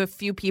text to a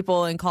few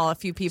people and call a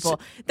few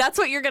people. That's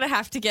what you're going to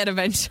have to get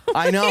eventually.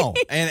 I know.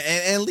 And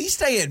at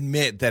least I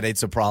admit that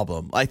it's a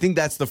problem. I think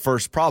that's the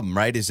first problem,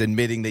 right? Is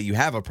admitting that you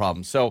have a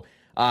problem. So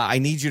I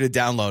need you to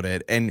download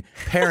it. And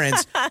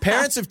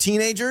parents of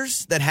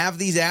teenagers that have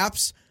these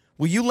apps,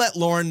 will you let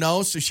Lauren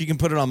know so she can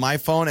put it on my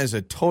phone as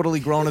a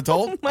totally grown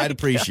adult? I'd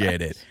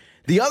appreciate it.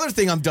 The other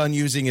thing I'm done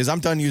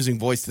using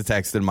voice to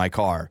text in my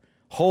car.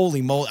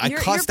 Holy moly. I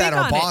cussed at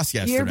our boss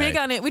yesterday. You're big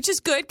on it, which is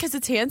good because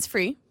it's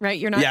hands-free, right?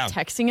 You're not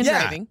texting and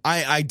driving.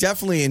 I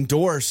definitely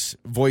endorse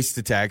voice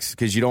to text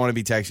because you don't want to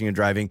be texting and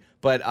driving.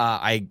 But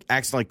I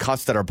accidentally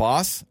cussed at our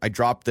boss. I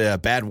dropped a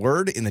bad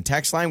word in the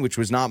text line, which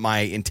was not my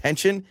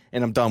intention,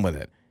 and I'm done with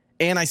it.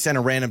 And I sent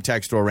a random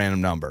text to a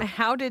random number.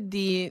 How did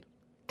the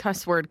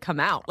cuss word come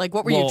out? Like,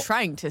 what were you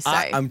trying to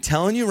say? I'm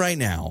telling you right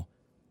now,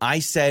 I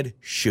said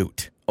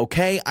shoot.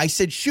 Okay? I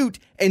said shoot.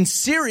 And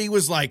Siri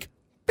was like,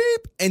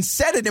 beep, and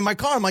said it in my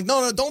car. I'm like,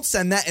 no, don't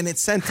send that. And it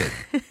sent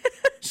it.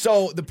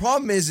 So the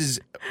problem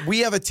is we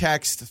have a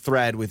text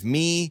thread with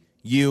me,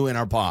 you, and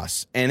our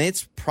boss. And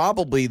it's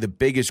probably the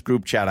biggest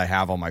group chat I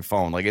have on my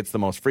phone. Like, it's the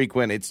most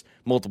frequent. It's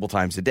multiple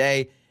times a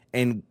day.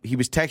 And he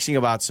was texting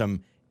about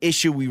some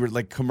issue. We were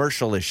like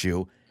commercial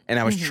issue. And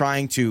I was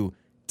trying to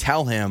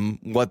tell him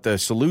what the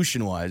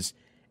solution was.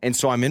 And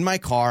so I'm in my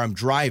car, I'm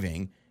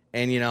driving.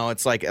 And,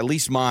 it's like, at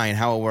least mine,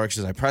 how it works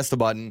is I press the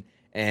button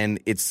and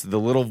it's the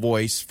little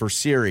voice for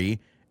Siri.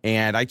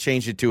 And I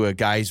changed it to a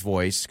guy's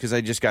voice because I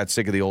just got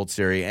sick of the old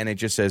Siri. And it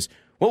just says,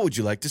 what would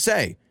you like to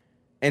say?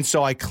 And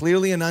so I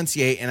clearly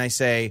enunciate and I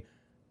say,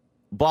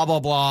 blah,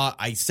 blah, blah.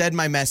 I said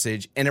my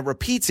message and it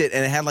repeats it.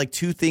 And it had like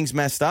two things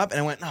messed up. And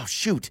I went, oh,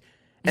 shoot.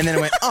 And then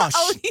I went, oh,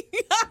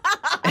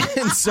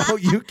 and so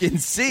you can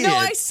see it. No,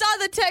 I saw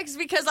the text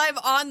because I'm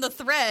on the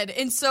thread.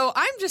 And so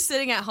I'm just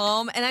sitting at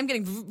home and I'm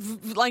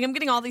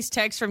getting all these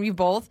texts from you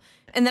both.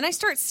 And then I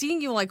start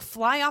seeing you like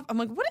fly off. I'm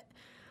like, what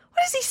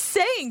is he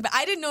saying? But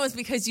I didn't know it was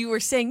because you were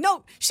saying,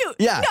 no, shoot.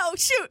 Yeah. No,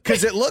 shoot.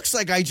 Because it looks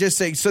like I just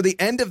say, so the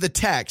end of the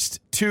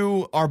text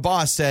to our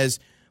boss says,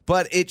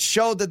 but it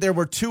showed that there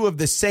were two of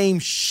the same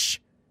shh.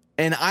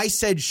 And I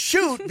said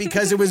shoot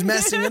because it was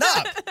messing it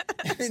up.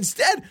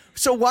 Instead,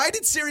 so why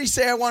did Siri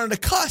say I wanted to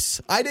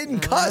cuss? I didn't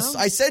cuss.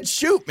 I said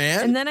shoot,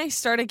 man. And then I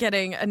started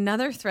getting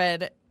another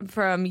thread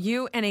from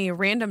you and a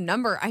random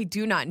number I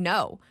do not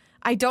know.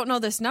 I don't know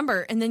this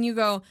number. And then you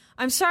go,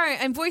 I'm sorry,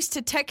 I'm voice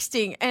to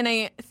texting, and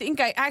I think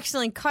I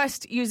accidentally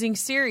cussed using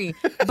Siri.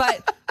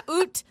 But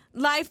oot,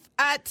 life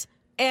at,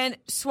 and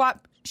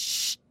swap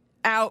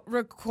out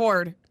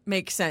record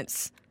makes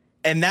sense.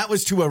 And that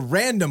was to a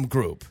random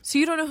group. So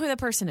you don't know who that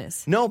person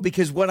is? No,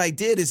 because what I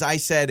did is I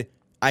said,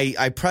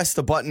 I pressed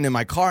the button in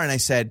my car and I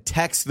said,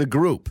 text the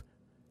group.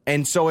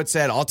 And so it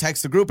said, I'll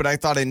text the group, but I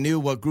thought it knew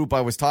what group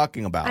I was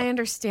talking about. I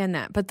understand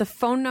that. But the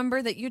phone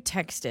number that you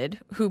texted,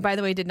 who, by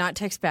the way, did not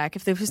text back,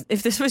 if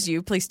this was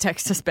you, please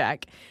text us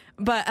back.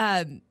 But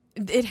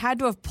it had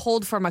to have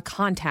pulled from a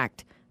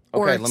contact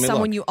or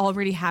someone you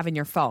already have in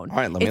your phone. All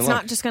right, let me look. It's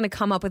not just going to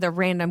come up with a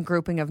random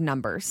grouping of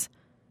numbers.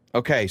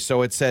 Okay,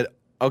 so it said,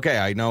 okay,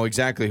 I know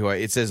exactly who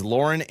it says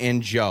Lauren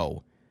and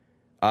Joe.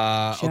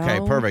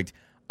 Okay, perfect.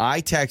 I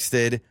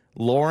texted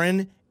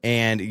Lauren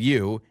and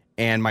you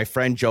and my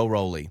friend Joe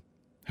Rowley,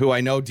 who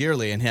I know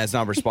dearly and has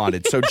not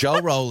responded. So Joe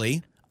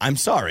Rowley, I'm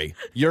sorry.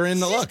 You're in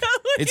the look.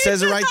 It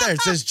says it right there.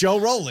 It says Joe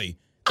Rowley.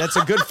 That's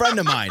a good friend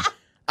of mine.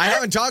 I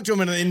haven't talked to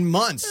him in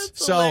months.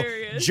 That's so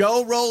hilarious.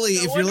 Joe Rowley,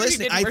 if you're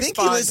listening, I think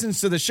he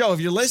listens to the show.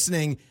 If you're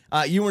listening,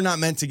 you were not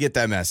meant to get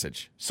that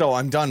message. So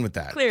I'm done with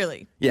that.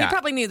 Clearly. Yeah. He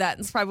probably knew that.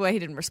 And that's probably why he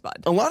didn't respond.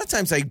 A lot of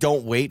times I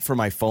don't wait for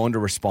my phone to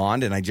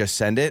respond and I just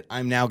send it.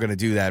 I'm now going to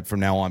do that from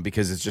now on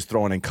because it's just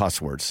throwing in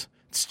cuss words.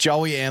 It's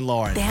Joey and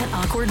Lauren. That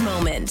awkward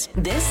moment.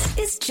 This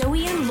is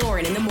Joey and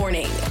Lauren in the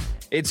morning.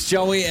 It's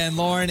Joey and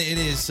Lauren. It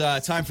is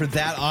time for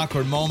that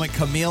awkward moment.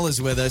 Camille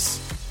is with us.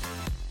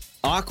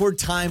 Awkward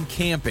time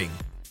camping.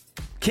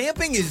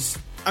 Camping is,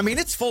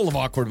 it's full of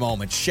awkward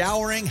moments.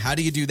 Showering, how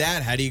do you do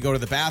that? How do you go to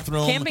the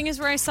bathroom? Camping is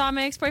where I saw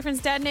my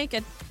ex-boyfriend's dad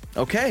naked.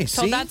 Okay,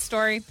 Told that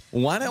story.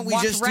 Why don't we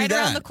Walked just do right that?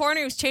 around the corner.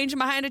 He was changing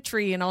behind a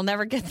tree, and I'll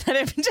never get that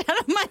image out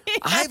of my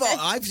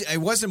head.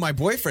 It wasn't my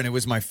boyfriend. It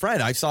was my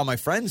friend. I saw my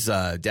friend's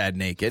dad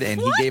naked, and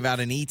he gave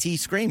out an E.T.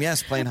 scream.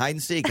 Yes, playing hide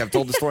and seek. I've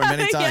told the story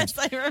many times.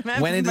 Yes, I remember.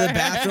 Went into the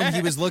bathroom.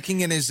 He was looking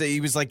in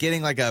he was like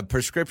getting like a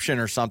prescription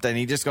or something. And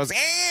he just goes,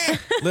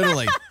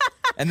 literally.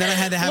 And then I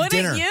had to have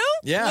dinner. Wouldn't you?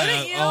 Yeah.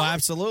 Wouldn't you? Oh,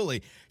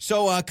 absolutely.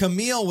 So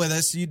Camille with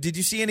us. Did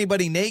you see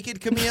anybody naked,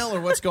 Camille,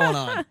 or what's going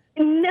on?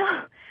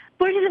 No.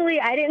 Fortunately,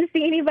 I didn't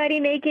see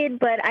anybody naked,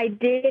 but I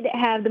did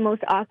have the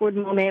most awkward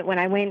moment when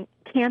I went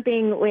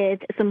camping with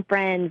some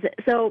friends.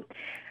 So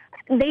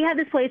they have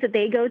this place that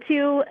they go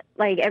to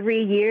like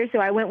every year. So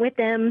I went with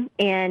them,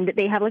 and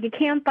they have like a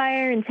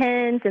campfire and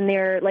tents, and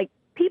they're like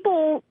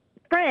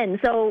friends.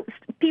 So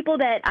people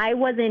that I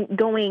wasn't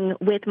going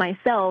with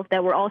myself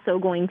that were also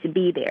going to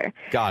be there.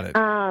 Got it.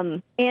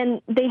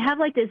 And they have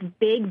like this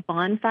big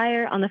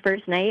bonfire on the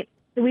first night.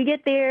 So we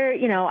get there,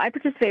 I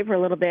participate for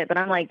a little bit, but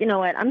I'm like, you know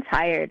what? I'm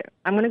tired.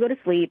 I'm going to go to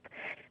sleep.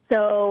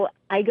 So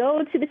I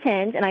go to the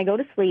tent and I go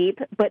to sleep.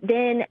 But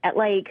then at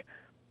like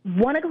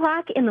 1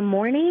 o'clock in the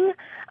morning,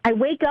 I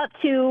wake up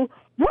to,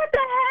 what the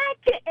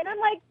heck? And I'm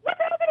like, what's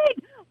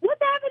happening?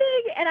 What's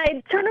happening? And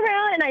I turn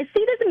around and I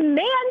see this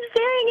man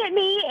staring at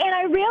me, and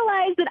I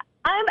realize that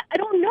I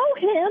don't know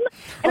him,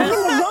 and I'm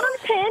in the wrong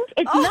tent.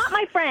 It's not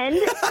my friend.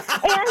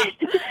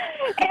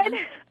 And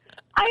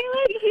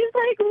he's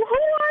like, who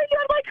are you?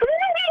 I'm like, who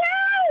are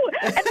you?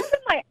 And I'm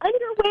in my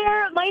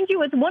underwear. Mind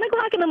you, it's 1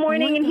 o'clock in the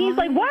morning, and he's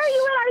like, why are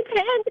you in our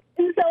tent?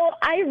 And so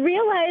I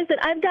realized that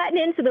I've gotten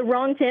into the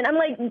wrong tent. I'm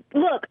like,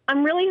 look,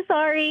 I'm really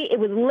sorry. It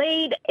was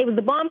late. It was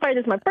the bonfire.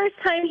 This is my first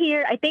time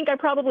here. I think I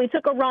probably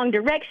took a wrong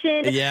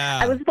direction. Yeah.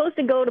 I was supposed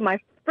to go to my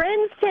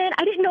friend's tent.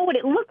 I didn't know what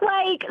it looked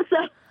like. So,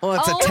 Well,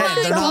 it's a tent.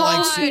 They're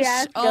not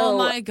like... Oh,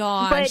 my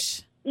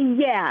gosh.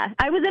 Yeah,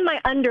 I was in my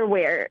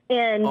underwear,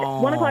 and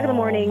 1 o'clock in the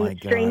morning,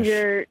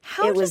 stranger.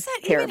 How it was does that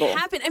terrible. even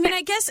happen? I mean,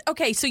 I guess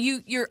so.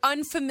 You're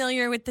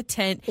unfamiliar with the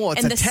tent. Well,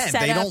 it's and a the tent.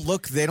 Setup.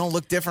 They don't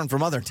look different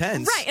from other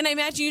tents. Right, and I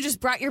imagine you just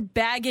brought your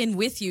bag in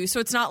with you,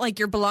 so it's not like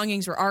your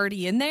belongings were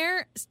already in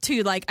there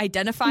to like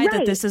identify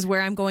that this is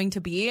where I'm going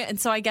to be. And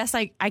so I guess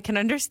I can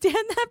understand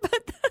that,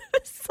 but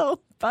that is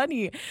so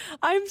funny.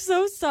 I'm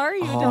so sorry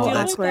you had to deal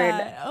with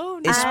that. Oh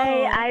no!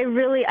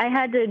 I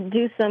had to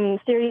do some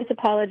serious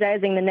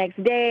apologizing the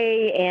next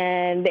day,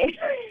 and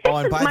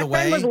by my the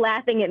way, friend was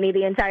laughing at me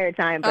the entire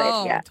time.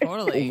 But yeah,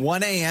 totally.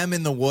 1 a.m.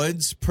 in the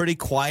woods, pretty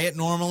quiet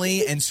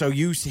normally, and so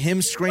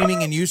him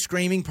screaming and you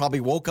screaming probably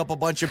woke up a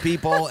bunch of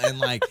people, and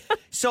like,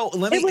 so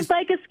let me. It was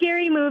like a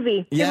scary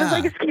movie. Yeah. It was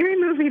like a scary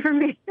movie for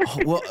me.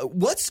 Well,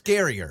 what's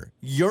scarier,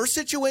 your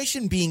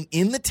situation being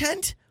in the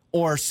tent,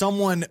 or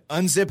someone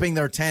unzipping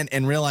their tent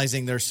and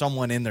realizing there's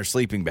someone in their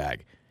sleeping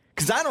bag?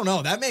 Because I don't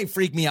know. That may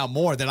freak me out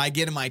more that I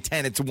get in my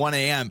tent, it's 1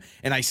 a.m.,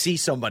 and I see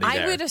somebody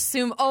there. I would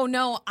assume, oh,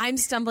 no, I'm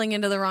stumbling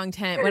into the wrong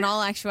tent, when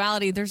all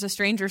actuality, there's a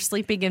stranger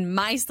sleeping in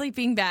my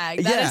sleeping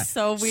bag. That is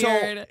so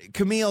weird. So,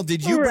 Camille,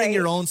 did you bring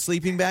your own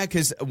sleeping bag?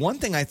 Because one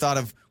thing I thought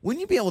of,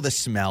 wouldn't you be able to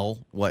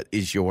smell what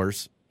is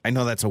yours? I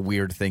know that's a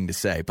weird thing to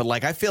say, but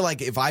like I feel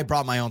like if I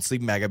brought my own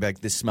sleeping bag, I'd be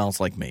like, this smells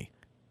like me.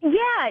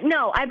 Yeah,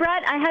 no, I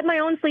had my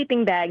own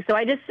sleeping bag, so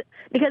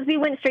because we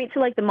went straight to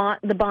like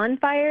the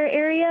bonfire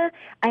area,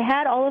 I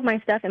had all of my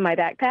stuff in my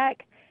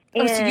backpack,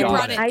 and so you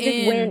brought it I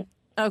just went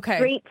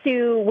straight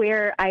to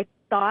where I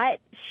thought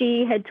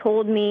she had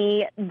told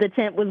me the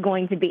tent was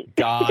going to be.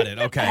 Got it.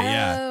 Okay,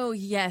 yeah. Oh,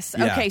 yes.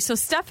 Yeah. Okay, so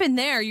stuff in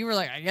there, you were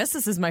like, I guess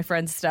this is my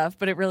friend's stuff,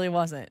 but it really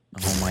wasn't.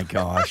 Oh, my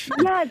gosh.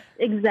 Yeah,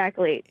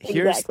 exactly.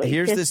 Here's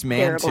Just this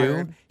man,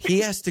 terrible. too. He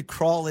has to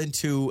crawl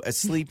into a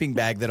sleeping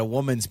bag that a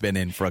woman's been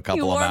in for a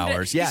couple of warmed it.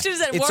 hours. You Yeah, should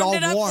have said, it's warmed all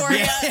it up warm. for you.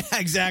 Yeah,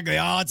 exactly.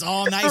 Oh, it's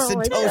all nice and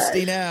my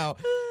toasty now.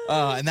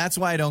 And that's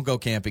why I don't go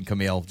camping,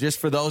 Camille, just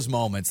for those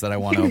moments that I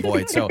want to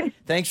avoid. So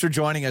thanks for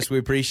joining us. We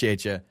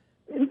appreciate you.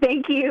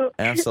 Thank you.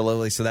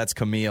 Absolutely. So that's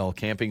Camille,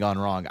 camping gone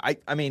wrong.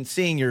 I mean,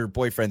 seeing your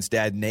boyfriend's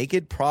dad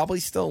naked, probably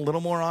still a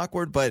little more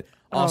awkward, but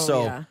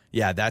also,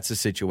 yeah, that's a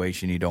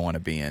situation you don't want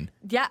to be in.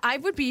 Yeah, I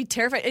would be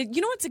terrified.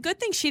 You know, it's a good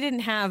thing she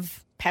didn't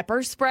have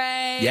pepper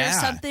spray or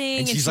something.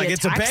 And she's she like,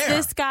 it's a attacks bear.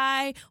 this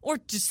guy, or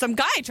just some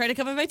guy trying to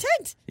come in my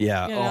tent.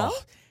 Yeah. You know?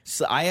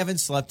 So I haven't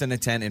slept in a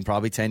tent in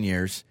probably 10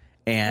 years.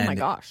 And oh, my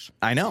gosh.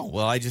 I know.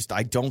 Well, I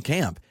don't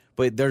camp.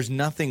 But there's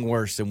nothing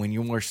worse than when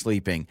you were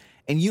sleeping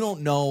and you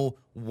don't know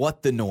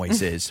what the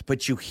noise is,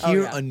 but you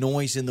hear a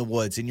noise in the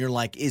woods and you're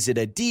like, is it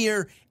a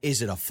deer?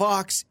 Is it a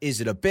fox?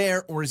 Is it a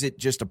bear? Or is it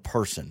just a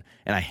person?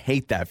 And I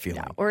hate that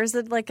feeling. Yeah. Or is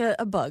it like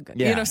a bug?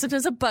 Yeah. You know,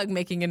 sometimes a bug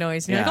making a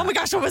noise. And you're like, oh my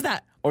gosh, what was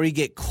that? Or you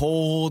get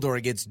cold or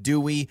it gets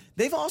dewy.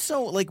 They've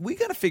also, like, we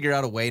got to figure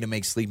out a way to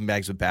make sleeping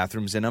bags with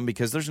bathrooms in them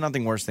because there's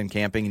nothing worse than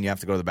camping and you have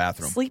to go to the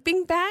bathroom.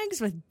 Sleeping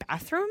bags with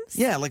bathrooms?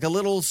 Yeah, like a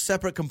little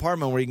separate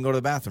compartment where you can go to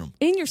the bathroom.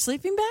 In your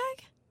sleeping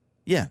bag?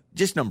 Yeah,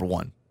 just number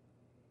one.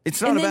 It's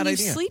not a bad idea. And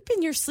then you sleep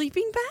in your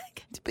sleeping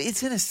bag?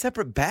 It's in a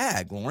separate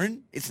bag,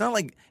 Lauren. It's not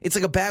like it's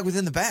like a bag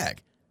within the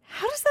bag.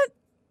 How does that?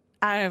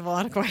 I have a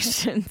lot of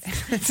questions.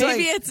 Maybe like-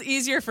 it's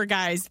easier for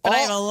guys, but I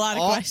have a lot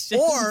of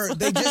questions. Or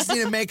they just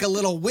need to make a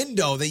little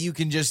window that you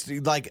can just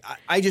like.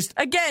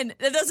 Again,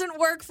 it doesn't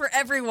work for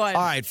everyone.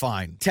 All right,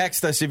 fine.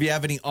 Text us if you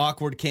have any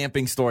awkward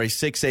camping stories.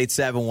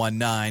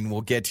 68719.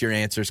 We'll get to your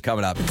answers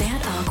coming up.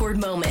 That awkward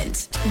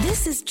moment.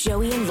 This is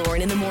Joey and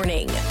Lauren in the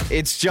morning.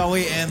 It's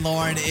Joey and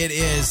Lauren. It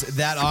is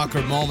that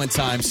awkward moment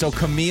time. So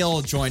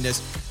Camille joined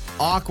us.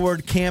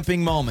 Awkward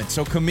camping moment.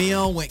 So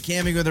Camille went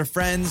camping with her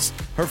friends.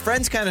 Her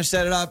friends kind of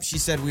set it up. She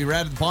said we were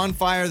at a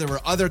bonfire. There were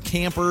other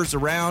campers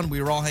around.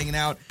 We were all hanging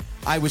out.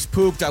 I was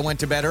pooped. I went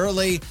to bed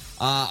early.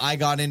 I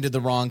got into the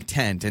wrong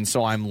tent. And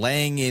so I'm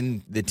laying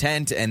in the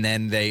tent, and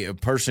then a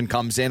person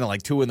comes in at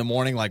like 2 a.m,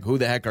 like, who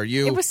the heck are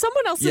you? It was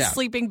someone else's Yeah.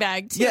 sleeping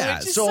bag, too, Yeah,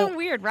 which is so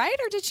weird, right?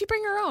 Or did she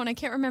bring her own? I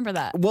can't remember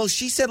that. Well,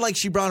 she said like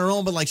she brought her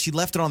own, but like she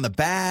left it on the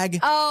bag.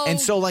 Oh. And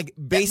so like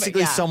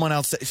basically Yeah. someone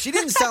else. She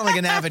didn't sound like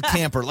an avid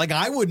camper. Like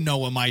I wouldn't know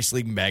what my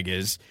sleeping bag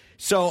is.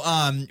 So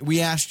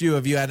we asked you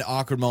if you had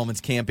awkward moments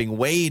camping.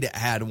 Wade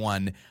had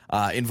one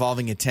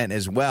involving a tent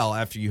as well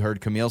after you heard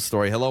Camille's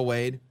story. Hello,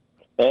 Wade.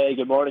 Hey,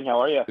 good morning.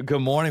 How are you? Good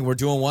morning. We're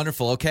doing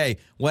wonderful. Okay.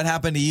 What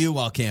happened to you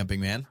while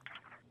camping, man?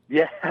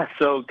 Yeah,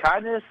 so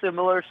kind of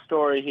similar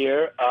story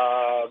here.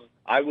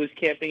 I was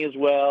camping as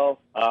well,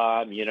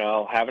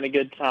 having a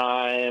good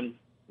time,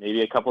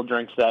 maybe a couple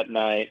drinks that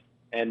night.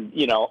 And,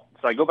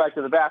 so I go back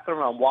to the bathroom,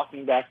 and I'm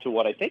walking back to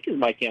what I think is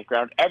my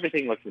campground.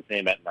 Everything looks the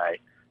same at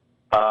night.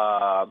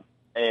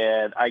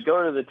 And I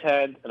go to the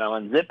tent, and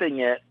I'm unzipping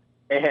it.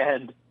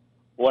 And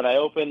when I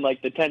open,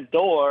 like, the tent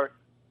door,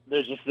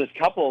 there's just this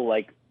couple,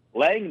 like,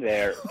 laying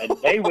there, and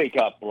they wake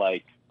up,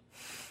 like,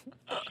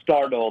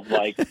 startled,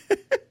 like,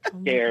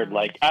 scared,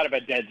 like, out of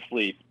a dead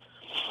sleep.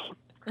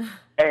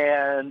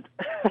 And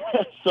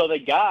so the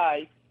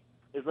guy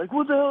is like,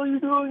 what the hell are you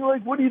doing?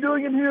 Like, what are you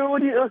doing in here?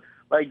 What are you...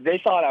 Like,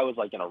 they thought I was,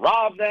 like, going to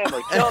rob them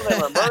or kill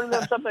them or murder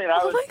them or something. And I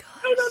was,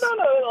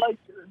 no. Like,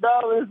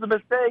 no, it was a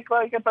mistake.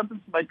 Like, I thought this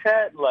was my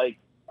tent. Like,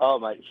 oh,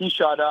 my. He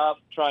shot up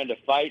trying to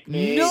fight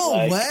me.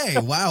 No way.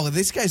 Wow.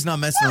 This guy's not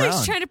messing No, around.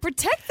 he's trying to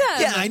protect them.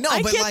 Yeah, I know,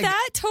 I but, get like-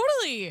 that.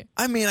 Totally.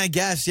 I mean, I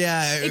guess,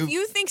 yeah. If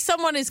you think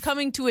someone is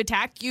coming to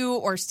attack you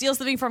or steal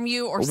something from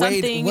you or Wade,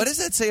 something. what does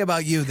that say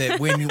about you? That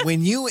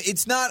when you,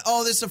 it's not,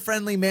 oh, this is a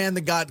friendly man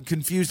that got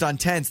confused on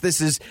tents. This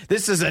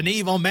is an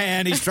evil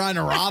man. He's trying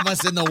to rob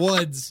us in the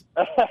woods.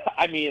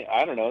 I mean,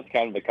 I don't know. It's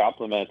kind of a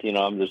compliment.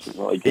 I'm just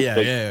like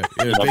Yeah,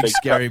 you're a big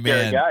scary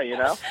man. guy,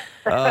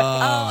 Oh,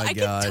 my I gosh.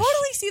 can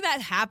totally see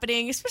that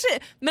happening, especially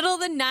middle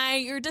of the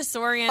night. You're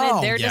disoriented.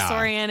 Oh, they're yeah.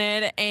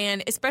 disoriented.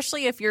 And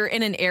especially if you're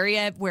in an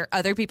area where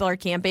other people are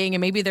camping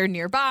and maybe they're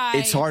nearby.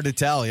 It's hard to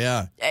tell,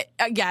 yeah.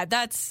 Yeah,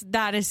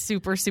 that is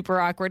super, super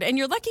awkward. And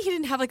you're lucky he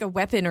didn't have like a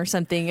weapon or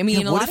something. I mean,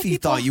 Yeah, a what lot if of he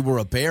people thought you were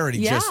a bear and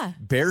he Yeah. just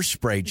bear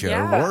sprayed you or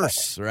Yeah.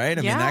 worse, right?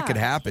 I mean, Yeah. that could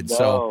happen. No.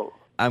 So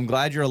I'm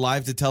glad you're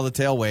alive to tell the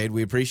tale, Wade.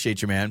 We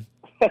appreciate you, man.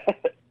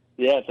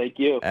 Yeah, thank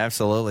you.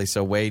 Absolutely.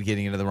 So Wade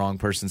getting into the wrong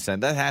person's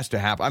tent, that has to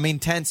happen. I mean,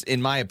 tents,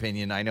 in my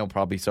opinion, I know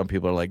probably some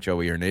people are like,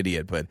 Joey, you're an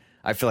idiot, but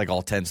I feel like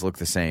all tents look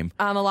the same.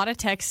 A lot of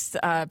texts,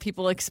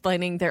 people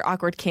explaining their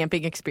awkward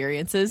camping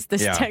experiences.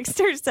 This Yeah.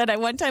 texter said, I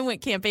one time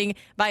went camping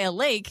by a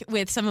lake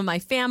with some of my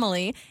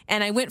family,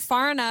 and I went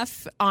far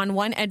enough on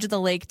one edge of the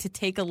lake to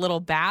take a little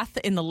bath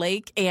in the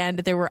lake, and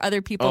there were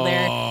other people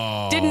there.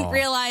 Didn't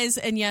realize,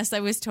 and yes,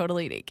 I was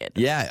totally naked.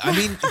 Yeah. I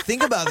mean,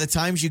 think about the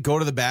times you go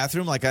to the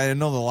bathroom. Like, I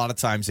know that a lot of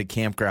times at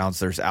campgrounds,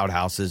 there's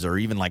outhouses or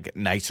even like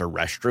nicer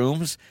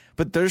restrooms,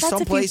 but there's That's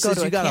some if you go places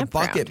to a you got a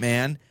campground. bucket,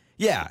 man.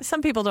 Yeah.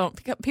 Some people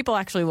don't. People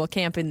actually will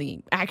camp in the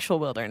actual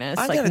wilderness,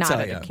 I like gotta not tell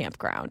at ya. a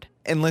campground.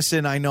 And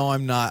listen, I know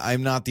I'm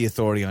not the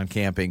authority on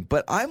camping,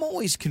 but I'm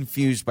always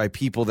confused by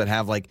people that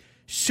have like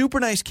super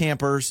nice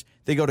campers.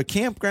 They go to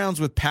campgrounds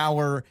with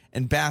power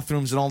and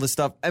bathrooms and all this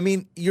stuff. I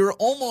mean, you're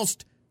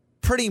almost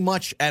pretty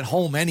much at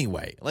home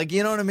anyway. Like,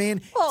 you know what I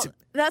mean? Well,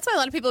 that's why a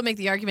lot of people make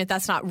the argument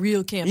that's not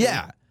real camping.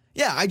 Yeah.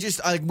 Yeah,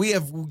 we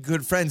have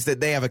good friends that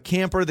they have a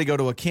camper. They go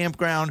to a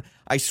campground.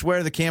 I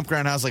swear the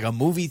campground has like a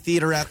movie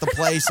theater at the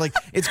place. Like,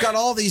 it's got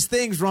all these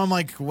things where I'm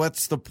like,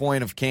 what's the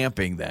point of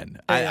camping then?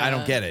 I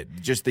don't get it.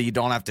 Just that you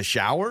don't have to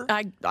shower?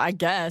 I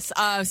guess.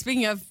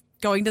 Speaking of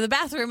going to the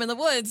bathroom in the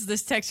woods,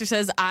 this texter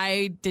says,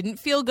 I didn't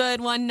feel good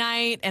one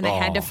night and I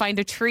had to find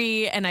a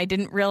tree, and I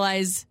didn't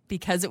realize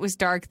because it was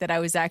dark that I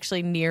was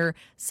actually near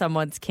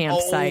someone's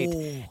campsite.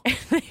 And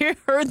I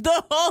heard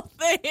the whole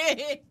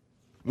thing.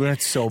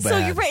 That's so bad. So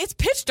you're right. It's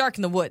pitch dark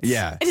in the woods.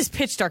 Yeah. It is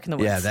pitch dark in the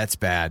woods. Yeah, that's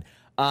bad.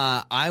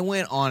 I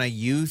went on a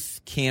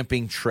youth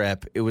camping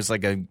trip. It was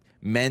like a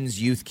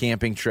men's youth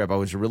camping trip. I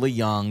was really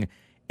young.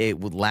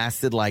 It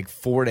lasted like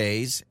 4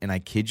 days, and I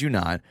kid you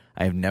not,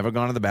 I have never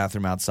gone to the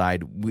bathroom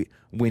outside.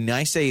 When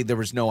I say there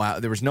was no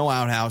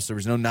outhouse, there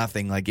was no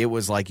nothing. Like, it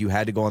was like you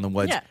had to go in the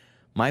woods. Yeah.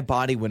 My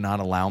body would not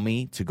allow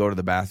me to go to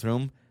the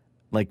bathroom.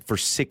 Like, for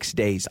 6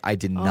 days, I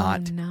did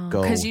not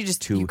go 'Cause you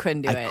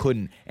couldn't do I it.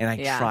 couldn't. And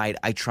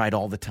I tried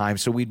all the time.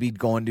 So we'd be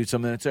going to do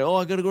something and say,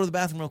 I got to go to the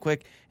bathroom real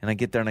quick. And I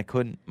get there and I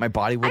couldn't. My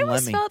body wouldn't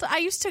let me. I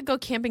used to go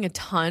camping a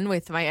ton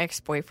with my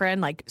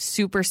ex-boyfriend, like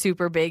super,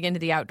 super big into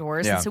the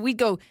outdoors. Yeah. And so we'd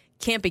go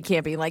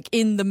camping, like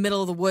in the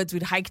middle of the woods.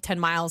 We'd hike 10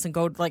 miles and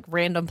go to like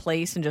random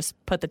place and just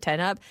put the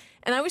tent up.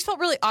 And I always felt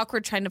really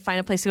awkward trying to find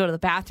a place to go to the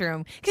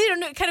bathroom because,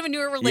 kind of a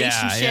newer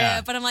relationship. yeah.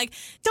 But I'm like,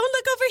 don't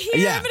look over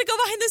here. Yeah. I'm going to go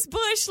behind this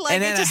bush. Like,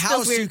 And it at a just feels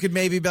house, weird. you could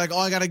maybe be like,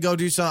 I got to go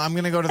do something. I'm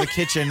going to go to the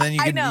kitchen. Then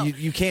I know.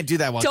 you can't do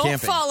that while Don't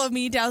camping. follow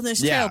me down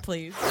this Yeah. trail,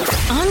 please.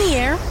 On the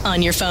air,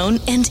 on your phone,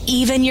 and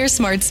even your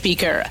smart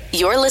speaker.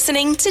 You're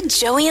listening to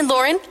Joey and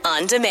Lauren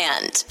on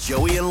demand.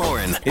 Joey and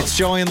Lauren. It's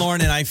Joey and Lauren,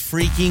 and I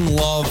freaking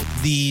love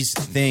these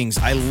these things.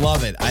 I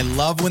love it. I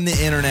love when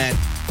the internet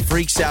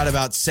freaks out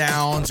about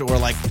sounds or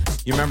like,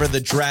 you remember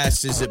the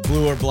dress, is it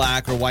blue or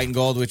black or white and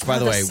gold, which by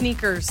the way.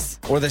 Sneakers.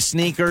 Or the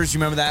sneakers, you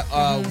remember that?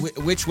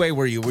 Which way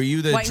were you? Were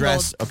you the White and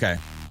dress? gold. Okay.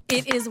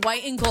 It is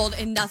white and gold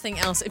and nothing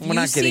else. If We're you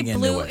not see getting into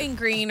blue it. and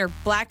green or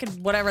black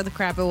and whatever the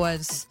crap it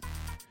was,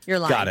 you're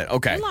lying. Got it.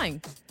 Okay. You're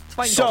lying. It's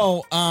white and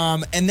gold.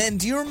 So, and then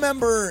do you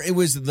remember it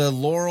was the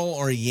Laurel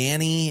or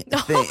Yanny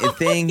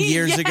thing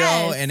years Yes.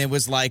 ago? And it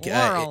was like,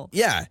 Laurel.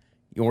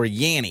 or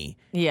Yanny.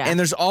 Yeah. And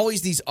there's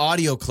always these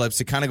audio clips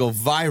that kind of go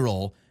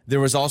viral. There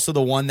was also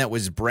the one that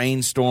was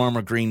Brainstorm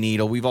or Green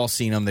Needle. We've all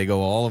seen them. They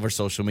go all over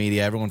social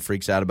media. Everyone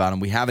freaks out about them.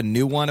 We have a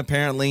new one,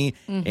 apparently,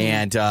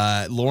 and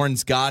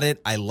Lauren's got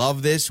it. I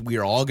love this. We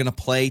are all going to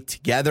play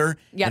together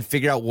and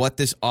figure out what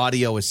this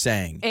audio is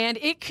saying. And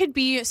it could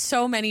be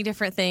so many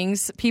different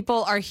things.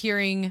 People are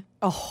hearing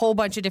a whole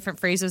bunch of different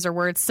phrases or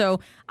words. So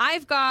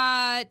I've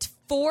got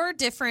 4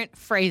 different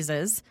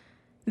phrases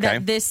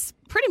that this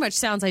pretty much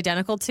sounds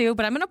identical to,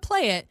 but I'm going to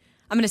play it.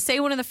 I'm going to say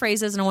one of the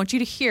phrases, and I want you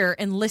to hear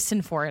and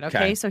listen for it,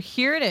 okay? So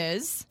here it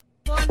is.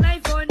 Okay.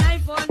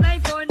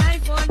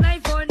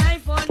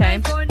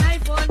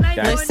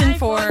 Listen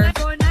for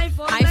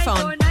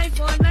iPhone.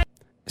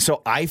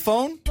 So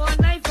iPhone?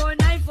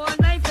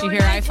 You hear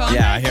iPhone?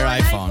 Yeah, I hear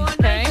iPhone.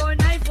 Okay.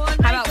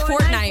 How about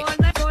Fortnite?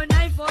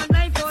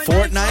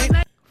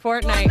 Fortnite?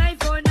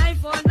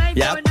 Fortnite.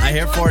 Yep, I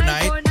hear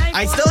Fortnite.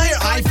 I still hear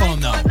iPhone,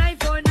 though.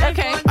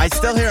 Okay. I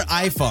still hear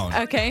iPhone.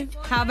 Okay.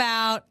 How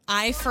about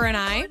eye for an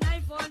eye?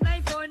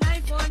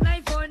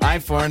 Eye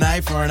for an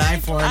eye, for an eye,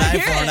 for an eye,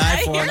 for an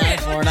eye, for an eye,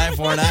 for an eye,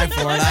 for an eye,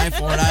 for an eye,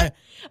 for an eye.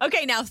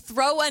 Okay, now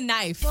throw a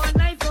knife.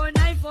 I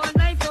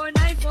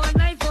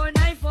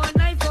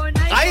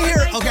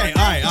hear, okay,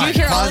 all right. Do you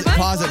hear all of them?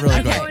 Pause it really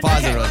Okay, quick.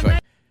 Pause it okay. really quick.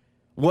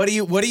 What do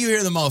you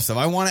hear the most of?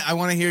 I want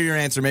to hear your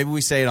answer. Maybe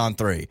we say it on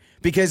 3.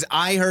 Because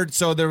I heard,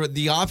 so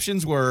the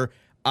options were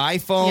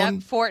iPhone, Yep,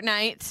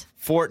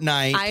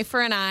 Fortnite, eye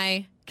for an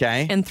eye,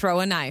 okay, and throw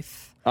a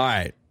knife. all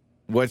right.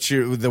 What's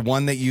the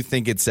one that you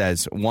think it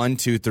says? 1,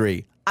 2,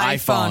 3.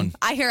 iPhone.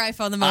 I hear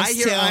iPhone the most, I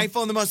hear too.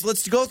 iPhone the most.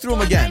 Let's go through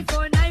them again.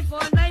 iPhone,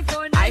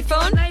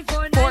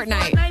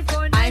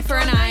 Fortnite, eye for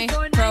an eye,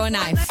 throw a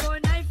knife.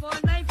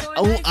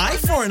 Oh, eye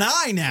for an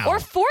eye now. Or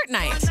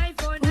Fortnite.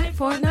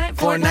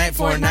 Fortnite.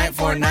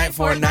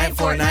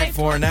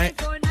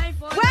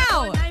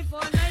 Wow.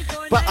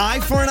 But eye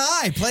for an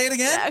eye. Play it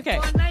again. Okay.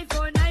 Eye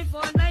for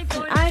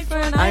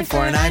an eye. Eye for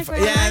an eye.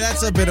 Yeah,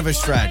 that's a bit of a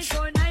stretch.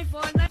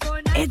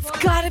 It's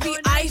got to be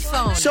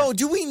iPhone. So,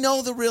 do we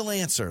know the real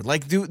answer?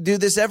 Like, does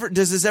this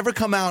ever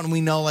come out and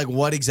we know like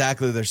what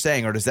exactly they're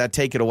saying, or does that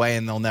take it away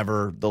and they'll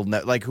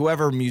like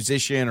whoever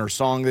musician or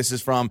song this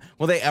is from,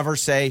 will they ever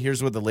say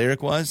here's what the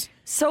lyric was?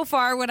 So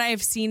far, what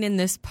I've seen in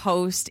this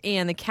post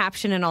and the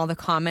caption and all the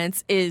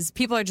comments is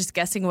people are just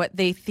guessing what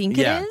they think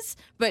it is,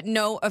 but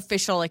no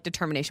official like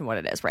determination what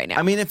it is right now.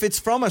 I mean, if it's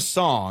from a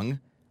song,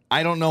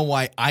 I don't know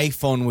why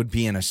iPhone would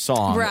be in a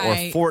song or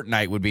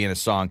Fortnite would be in a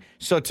song.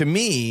 So to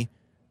me,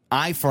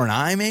 eye for an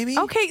eye, maybe?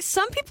 Okay,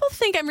 some people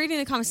think, I'm reading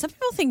the comments, some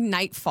people think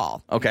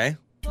Nightfall. Okay.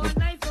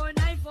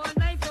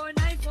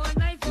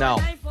 No.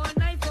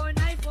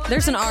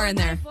 There's an R in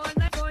there.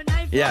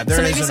 Yeah, there is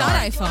so maybe it's an not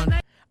R. iPhone.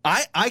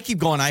 I keep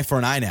going eye for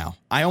an eye now.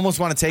 I almost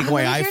want to take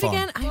away Let me iPhone.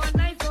 hear it again.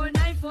 Eye for an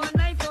eye, for an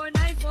eye, for an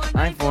eye,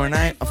 for an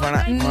eye, for an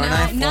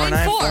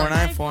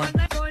eye, for an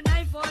eye.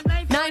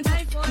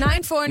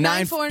 9-4.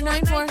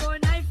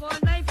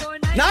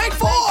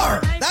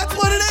 9-4. That's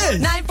what it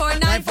is. 9-4. What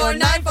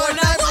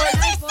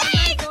is he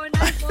saying?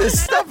 This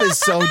stuff is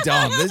so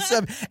dumb. This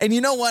stuff, and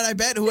you know what? I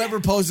bet whoever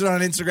posted on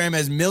Instagram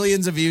has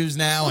millions of views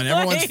now, and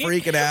everyone's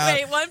freaking out.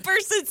 Wait, one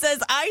person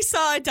says, I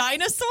saw a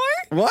dinosaur?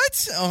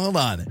 What? Oh, hold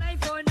on.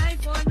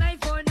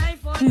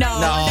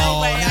 No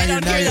way. I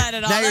don't hear that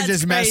at all. Now you're That's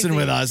just messing crazy.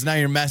 with us. Now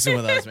you're messing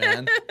with us,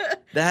 man.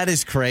 That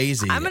is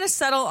crazy. I'm going to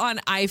settle on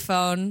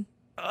iPhone.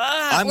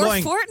 I'm or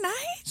going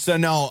Fortnite? So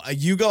no,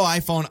 you go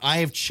iPhone. I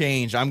have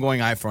changed. I'm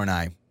going eye for an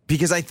eye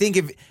because I think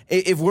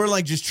if we're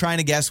like just trying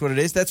to guess what it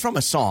is, that's from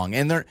a song,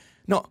 and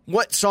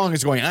what song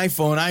is going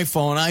iPhone?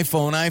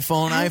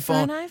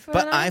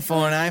 But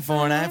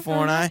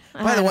iPhone.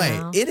 By the way,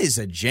 it is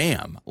a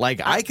jam. Like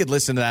I could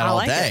listen to that all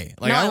like day.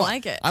 it. I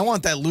like it. I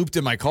want that looped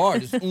in my car.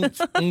 Just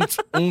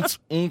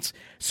oonts.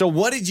 So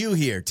what did you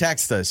hear?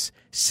 Text us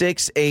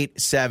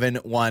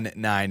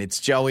 68719. It's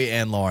Joey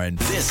and Lauren.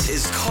 This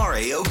is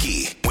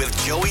Karaoke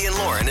with Joey and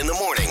Lauren in the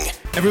morning.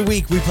 Every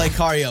week we play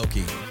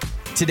karaoke.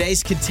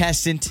 Today's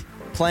contestant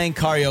playing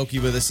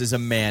karaoke with us is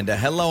Amanda.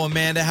 Hello,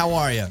 Amanda. How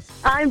are you?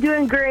 I'm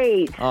doing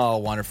great. Oh,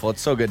 wonderful.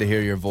 It's so good to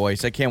hear your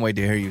voice. I can't wait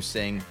to hear you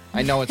sing.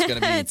 I know it's going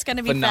to be It's going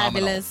to be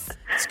phenomenal. fabulous.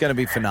 It's going to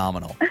be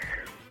phenomenal.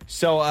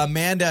 So,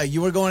 Amanda,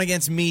 you were going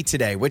against me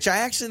today, which I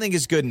actually think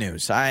is good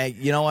news.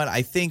 You know what?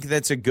 I think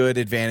that's a good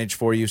advantage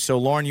for you. So,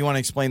 Lauren, you want to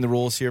explain the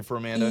rules here for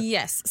Amanda?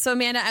 Yes. So,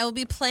 Amanda, I will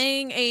be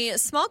playing a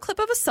small clip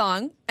of a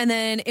song, and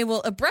then it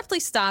will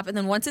abruptly stop. And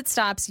then once it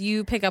stops,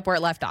 you pick up where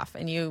it left off,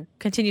 and you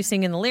continue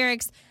singing the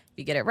lyrics. If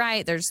you get it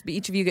right,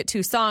 each of you get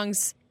 2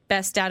 songs.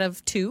 Best out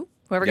of 2.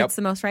 Whoever gets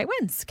the most right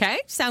wins. Okay?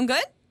 Sound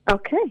good?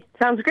 Okay,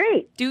 sounds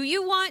great. Do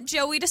you want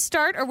Joey to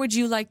start, or would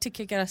you like to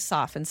kick us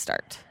off and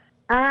start?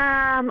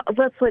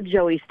 Let's let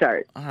Joey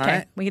start. All Okay,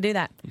 right. we can do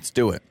that. Let's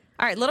do it.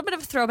 All right, a little bit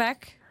of a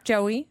throwback,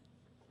 Joey.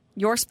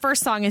 Your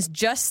first song is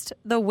Just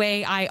the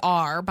Way I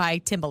Are by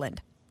Timbaland.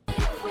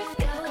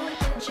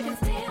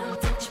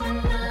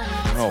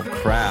 Oh,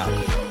 crap.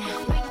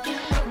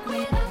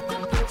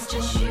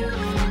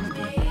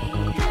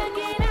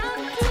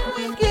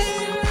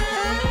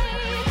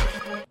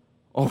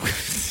 Oh,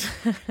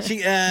 she,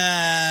 baby,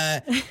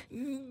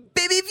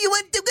 if you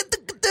want to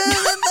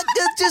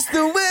get just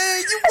the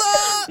way you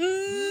are,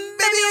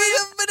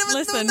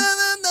 Listen. baby,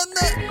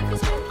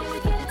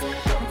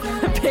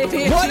 Baby,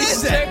 if What you is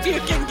strip, it? you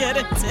can get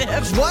a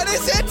tip. What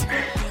is it?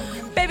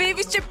 Baby, if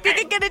you strip, you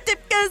can get a tip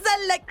because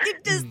I like you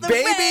just the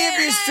Baby, way if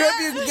you strip,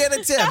 you can get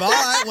a tip. All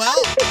right,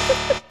 well,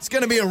 it's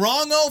going to be a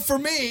wrong O for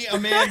me,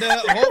 Amanda.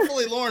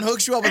 Hopefully, Lauren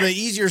hooks you up with an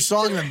easier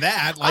song than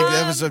that. Like,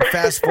 that was a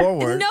fast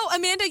forward. No,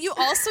 Amanda, you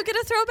also get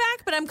a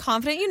throwback, but I'm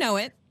confident you know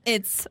it.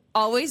 It's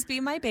Always Be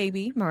My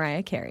Baby,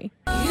 Mariah Carey.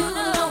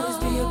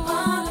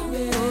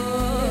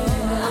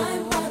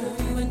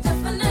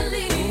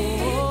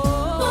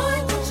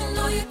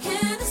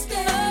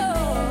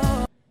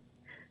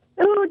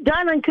 Ooh,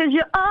 darling, 'cause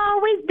you'll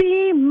always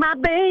be my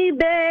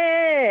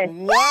baby.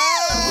 Wow.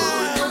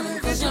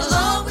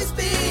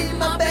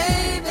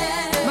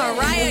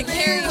 Mariah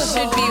Carey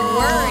should be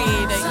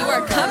worried. You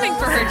are coming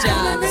for her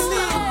job.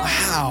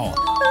 Wow.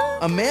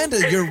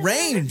 Amanda, your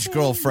range,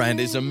 girlfriend,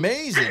 is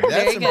amazing. That's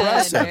Very good,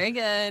 impressive. very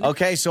good.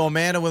 Okay, so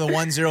Amanda with a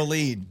 1-0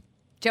 lead.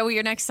 Joey,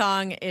 your next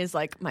song is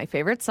like my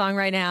favorite song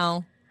right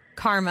now,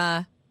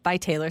 Karma by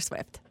Taylor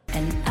Swift.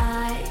 And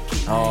I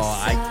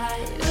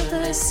keep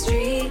the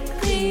street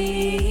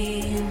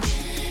clean.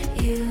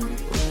 You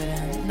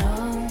wouldn't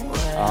know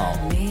what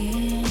I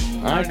mean.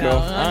 All right, girl. All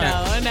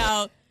right. Oh,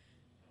 no.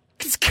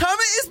 Because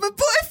Karma is my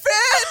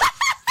boyfriend.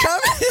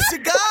 Karma is a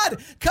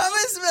god. Karma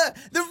is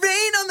the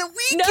rain on the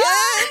weekend.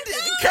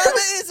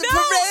 Karma is a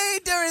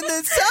parade during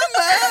the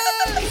summer.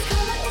 Karma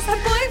is my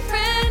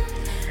boyfriend.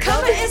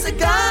 Karma is a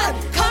god.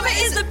 Karma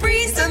is the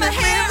breeze in my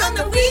hair on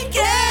the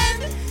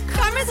weekend.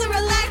 Karma's a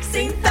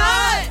relaxing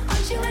thought.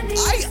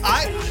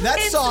 That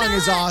song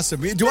is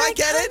awesome. Do I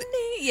get it?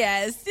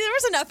 Yes. There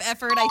was enough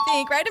effort, I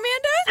think. Right,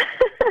 Amanda?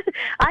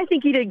 I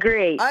think you did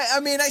great. I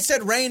mean, I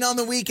said rain on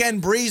the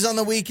weekend, breeze on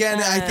the weekend.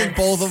 I think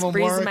both of them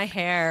breeze work. in my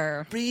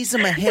hair. Breeze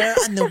in my hair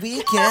on the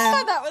weekend.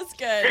 That was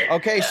good.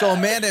 Okay, so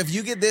Amanda, if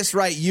you get this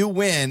right, you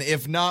win.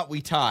 If not, we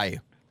tie.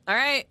 All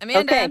right, Amanda.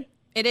 Okay.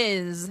 It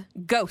is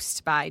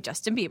Ghost by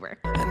Justin Bieber.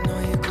 I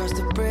know you crossed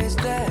the bridge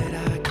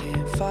that I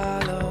can't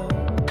follow.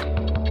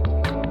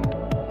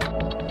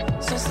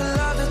 Since the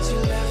love that you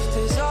left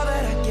is all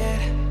that I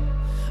get,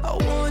 I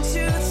want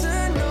you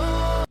to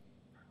know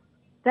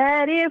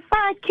that if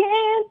I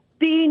can't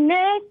be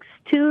next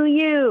to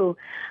you,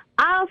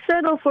 I'll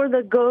settle for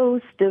the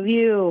ghost of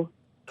you.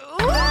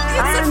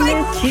 I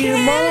miss you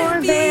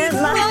more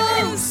than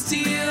life. close to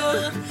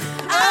you.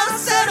 I'll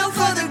settle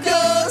for the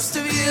ghost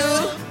of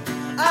you.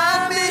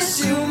 I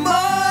miss you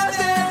more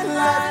than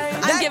life.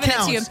 I'm giving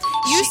it to you. counts.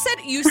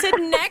 You said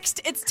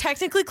next. It's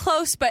technically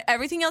close, but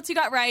everything else you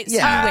got right, so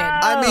Yeah.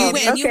 you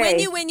win. I mean,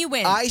 you win. You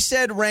win. I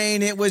said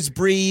rain. It was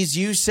breeze.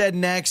 You said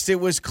next. It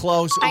was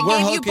close. I We're gave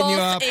you hooking both you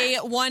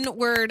up. a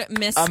one-word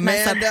mess up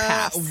Amanda,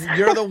 pass.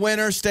 you're the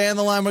winner. Stay on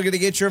the line. We're going to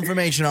get your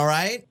information, all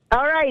right?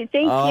 All right,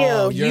 thank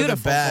Oh, you. you're the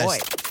Beautiful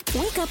best.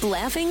 Wake up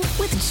laughing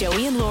with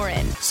Joey and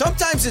Lauren.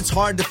 Sometimes it's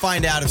hard to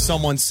find out if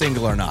someone's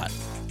single or not.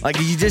 Like,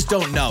 you just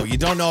don't know. You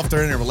don't know if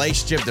they're in a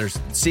relationship, they're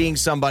seeing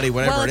somebody,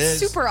 whatever Well, it it's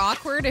is. super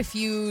awkward if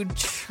you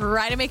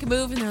try to make a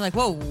move and they're like,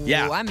 whoa,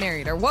 Yeah. I'm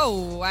married, or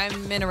whoa,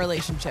 I'm in a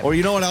relationship. Or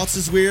you know what else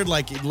is weird?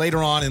 Like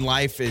later on in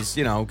life is,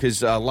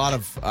 because a lot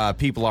of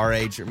people our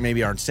age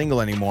maybe aren't single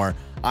anymore.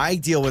 I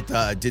deal with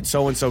did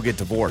so-and-so get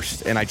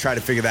divorced? And I try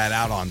to figure that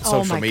out on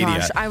social oh my media.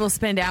 gosh, I will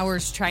spend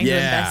hours trying to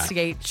Yeah.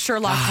 investigate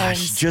Sherlock Gosh,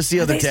 Holmes. just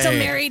the other Are they still day,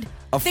 married?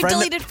 a They friend-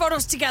 deleted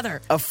photos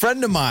together. A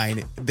friend of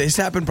mine, this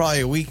happened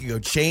probably a week ago,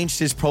 changed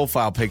his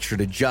profile picture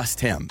to just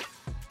him.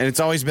 And it's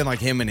always been like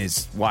him and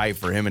his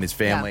wife or him and his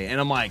family. Yeah.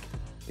 And I'm like,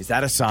 is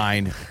that a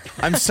sign?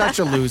 I'm such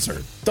a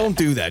loser. Don't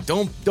do that.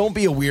 Don't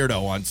be a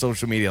weirdo on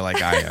social media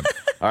like I am.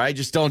 All right?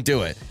 Just don't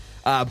do it.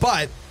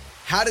 But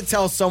how to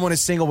tell someone is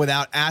single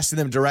without asking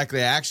them directly.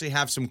 I actually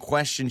have some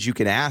questions you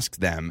can ask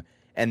them,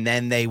 and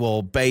then they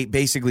will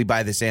basically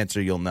by this answer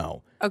you'll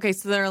know. Okay,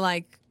 so they're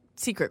like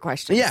secret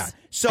questions. Yeah.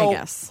 So, I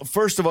guess.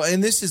 first of all,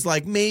 and this is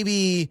like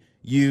maybe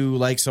you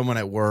like someone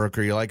at work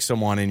or you like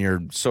someone in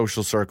your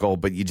social circle,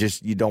 but you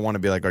don't want to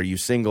be like, are you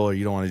single? Or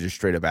you don't want to just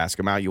straight up ask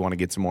them out. You want to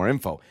get some more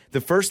info.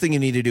 The first thing you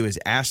need to do is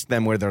ask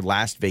them where their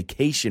last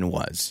vacation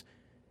was.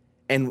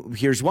 And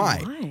here's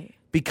why. Why?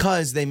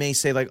 Because they may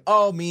say like,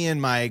 oh, me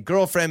and my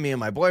girlfriend, me and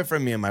my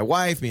boyfriend, me and my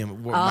wife, me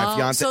and my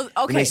fiance. so, okay.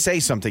 And they say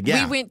something.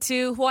 Yeah. We went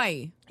to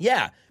Hawaii.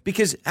 Yeah,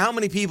 because how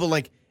many people,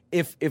 like,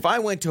 if I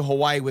went to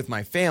Hawaii with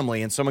my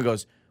family and someone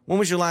goes, when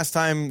was your last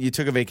time you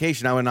took a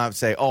vacation? I would not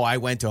say, oh, I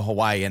went to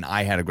Hawaii and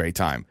I had a great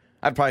time.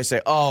 I'd probably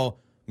say, oh,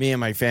 me and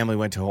my family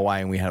went to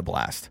Hawaii and we had a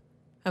blast.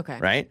 Okay.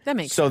 Right? That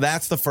makes so sense.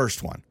 that's the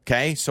first one.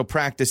 Okay? So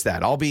practice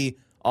that. I'll be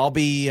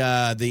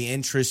the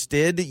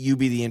interested, you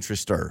be the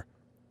interester.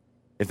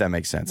 If that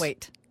makes sense.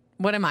 Wait.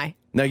 What am I?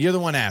 No, you're the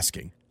one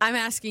asking. I'm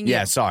asking you.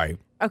 Yeah, sorry.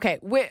 Okay.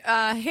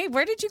 Hey,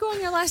 where did you go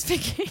on your last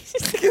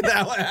vacation?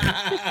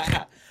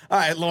 All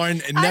right,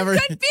 Lauren. Never. I'm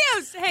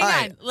confused.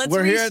 Hang on. Let's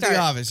We're restart. here at the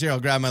office. Here, I'll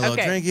grab my little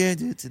Okay. drink here.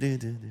 Hey, when's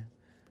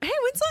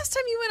the last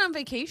time you went on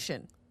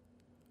vacation?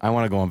 I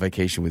want to go on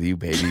vacation with you,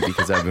 baby,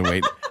 because I've been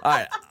waiting. All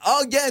right.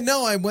 Oh yeah,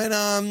 no, I went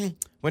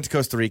to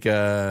Costa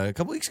Rica a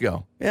couple weeks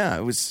ago. Yeah,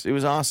 it was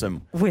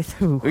awesome. With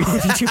who? Who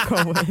did you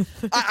go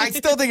with? I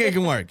still think it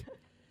can work.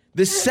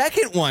 The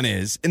second one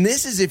is, and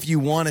this is if you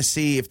want to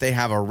see if they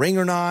have a ring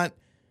or not,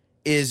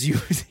 is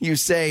you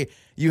say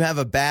you have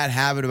a bad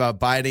habit about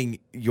biting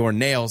your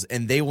nails,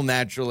 and they will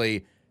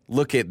naturally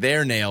look at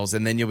their nails,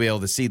 and then you'll be able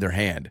to see their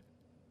hand.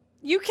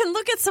 You can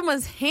look at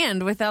someone's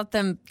hand without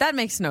them. That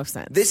makes no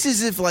sense. This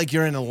is if like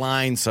you're in a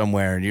line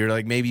somewhere, and you're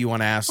like maybe you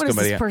want to ask What is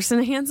somebody. this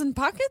person hands in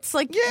pockets?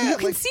 Like you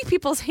can see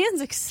people's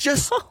hands exposed.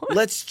 Just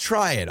let's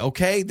try it,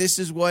 okay? This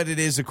is what it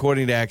is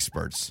according to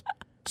experts.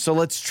 So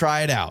let's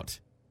try it out.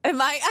 Am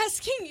I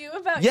asking you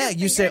about? Yeah, your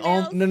you say,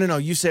 oh, fingernails? no.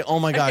 You say, oh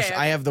my gosh, Okay.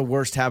 I have the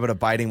worst habit of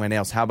biting my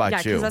nails. How about Yeah,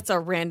 you? because that's a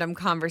random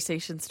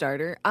conversation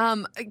starter.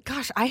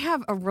 Gosh, I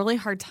have a really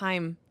hard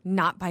time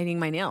not biting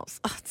my nails.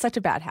 Ugh, it's such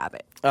a bad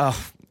habit. Oh,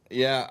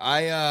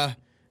 yeah.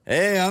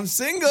 Hey, I'm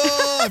single.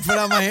 I put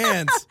out my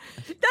hands.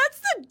 That's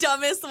the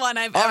dumbest one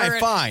I've All ever. right,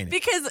 fine.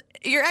 Because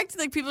you're acting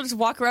like people just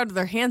walk around with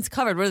their hands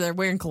covered, whether they're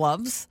wearing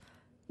gloves.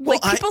 Well,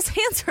 Like people's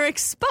hands are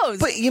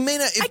exposed. But you may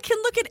not. I can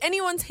look at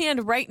anyone's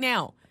hand right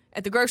now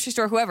at the grocery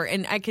store, whoever,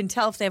 and I can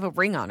tell if they have a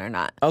ring on or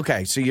not.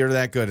 Okay, so you're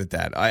that good at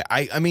that.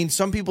 I mean,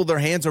 some people, their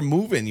hands are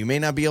moving. You may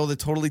not be able to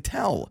totally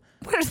tell.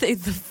 What are they,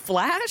 the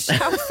Flash?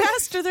 How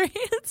fast are their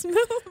hands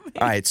moving?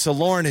 All right, so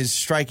Lauren is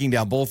striking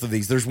down both of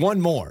these. There's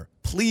one more.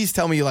 Please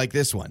tell me you like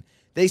this one.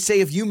 They say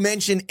if you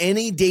mention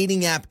any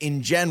dating app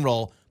in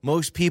general,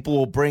 most people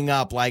will bring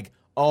up like,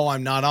 oh,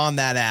 I'm not on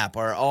that app,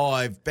 or oh,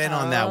 I've been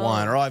on that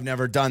one, or oh, I've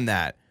never done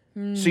that.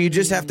 So you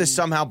just have to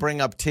somehow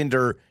bring up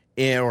Tinder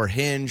or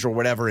Hinge or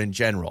whatever in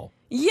general.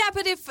 Yeah,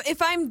 but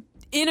if I'm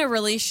in a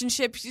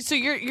relationship, so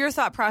your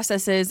thought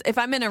process is if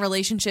I'm in a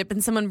relationship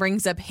and someone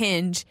brings up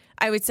Hinge,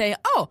 I would say,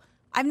 oh,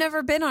 I've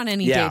never been on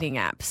any dating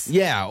apps.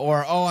 Yeah,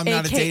 or oh, I'm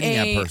not a dating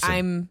app person.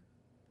 I'm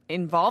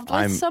involved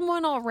with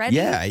someone already.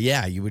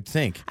 Yeah, you would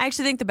think. I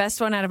actually think the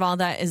best one out of all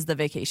that is the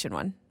vacation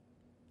one.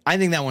 I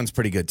think that one's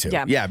pretty good too.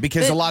 Yeah,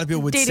 because The a lot of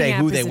people would dating say app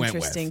who is they went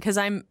interesting with. because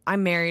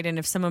I'm married, and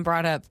if someone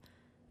brought up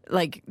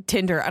like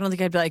Tinder, I don't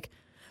think I'd be like,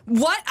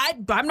 what?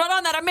 I'm not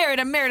on that. I'm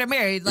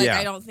married. Like, Yeah.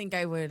 I don't think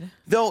I would.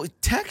 Though,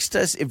 text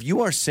us if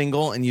you are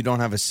single and you don't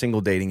have a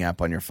single dating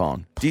app on your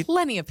phone.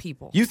 Plenty of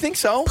people. You think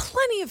so?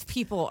 Plenty of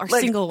people are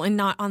Like- single and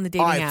not on the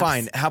dating All right, apps.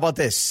 fine. How about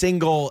this?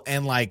 Single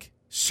and like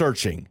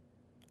searching.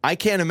 I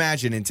can't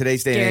imagine in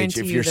today's day and age Guarantee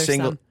if you you're there's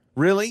single. some.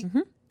 Really?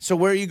 So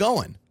where are you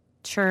going?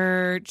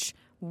 Church,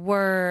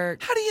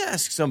 work, How do you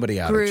ask somebody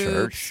out groups, of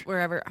church?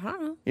 wherever. I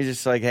don't know. You're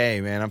just like, hey,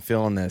 man, I'm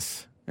feeling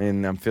this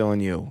and I'm feeling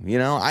you. You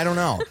know, I don't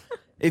know.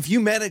 If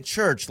you met at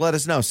church, let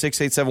us know.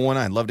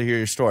 68719. Love to hear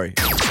your story.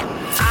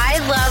 I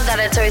love that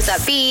it's always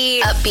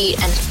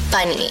upbeat and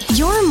funny.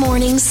 Your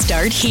mornings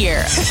start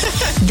here.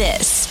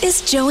 This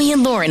is Joey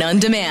and Lauren on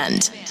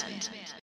Demand.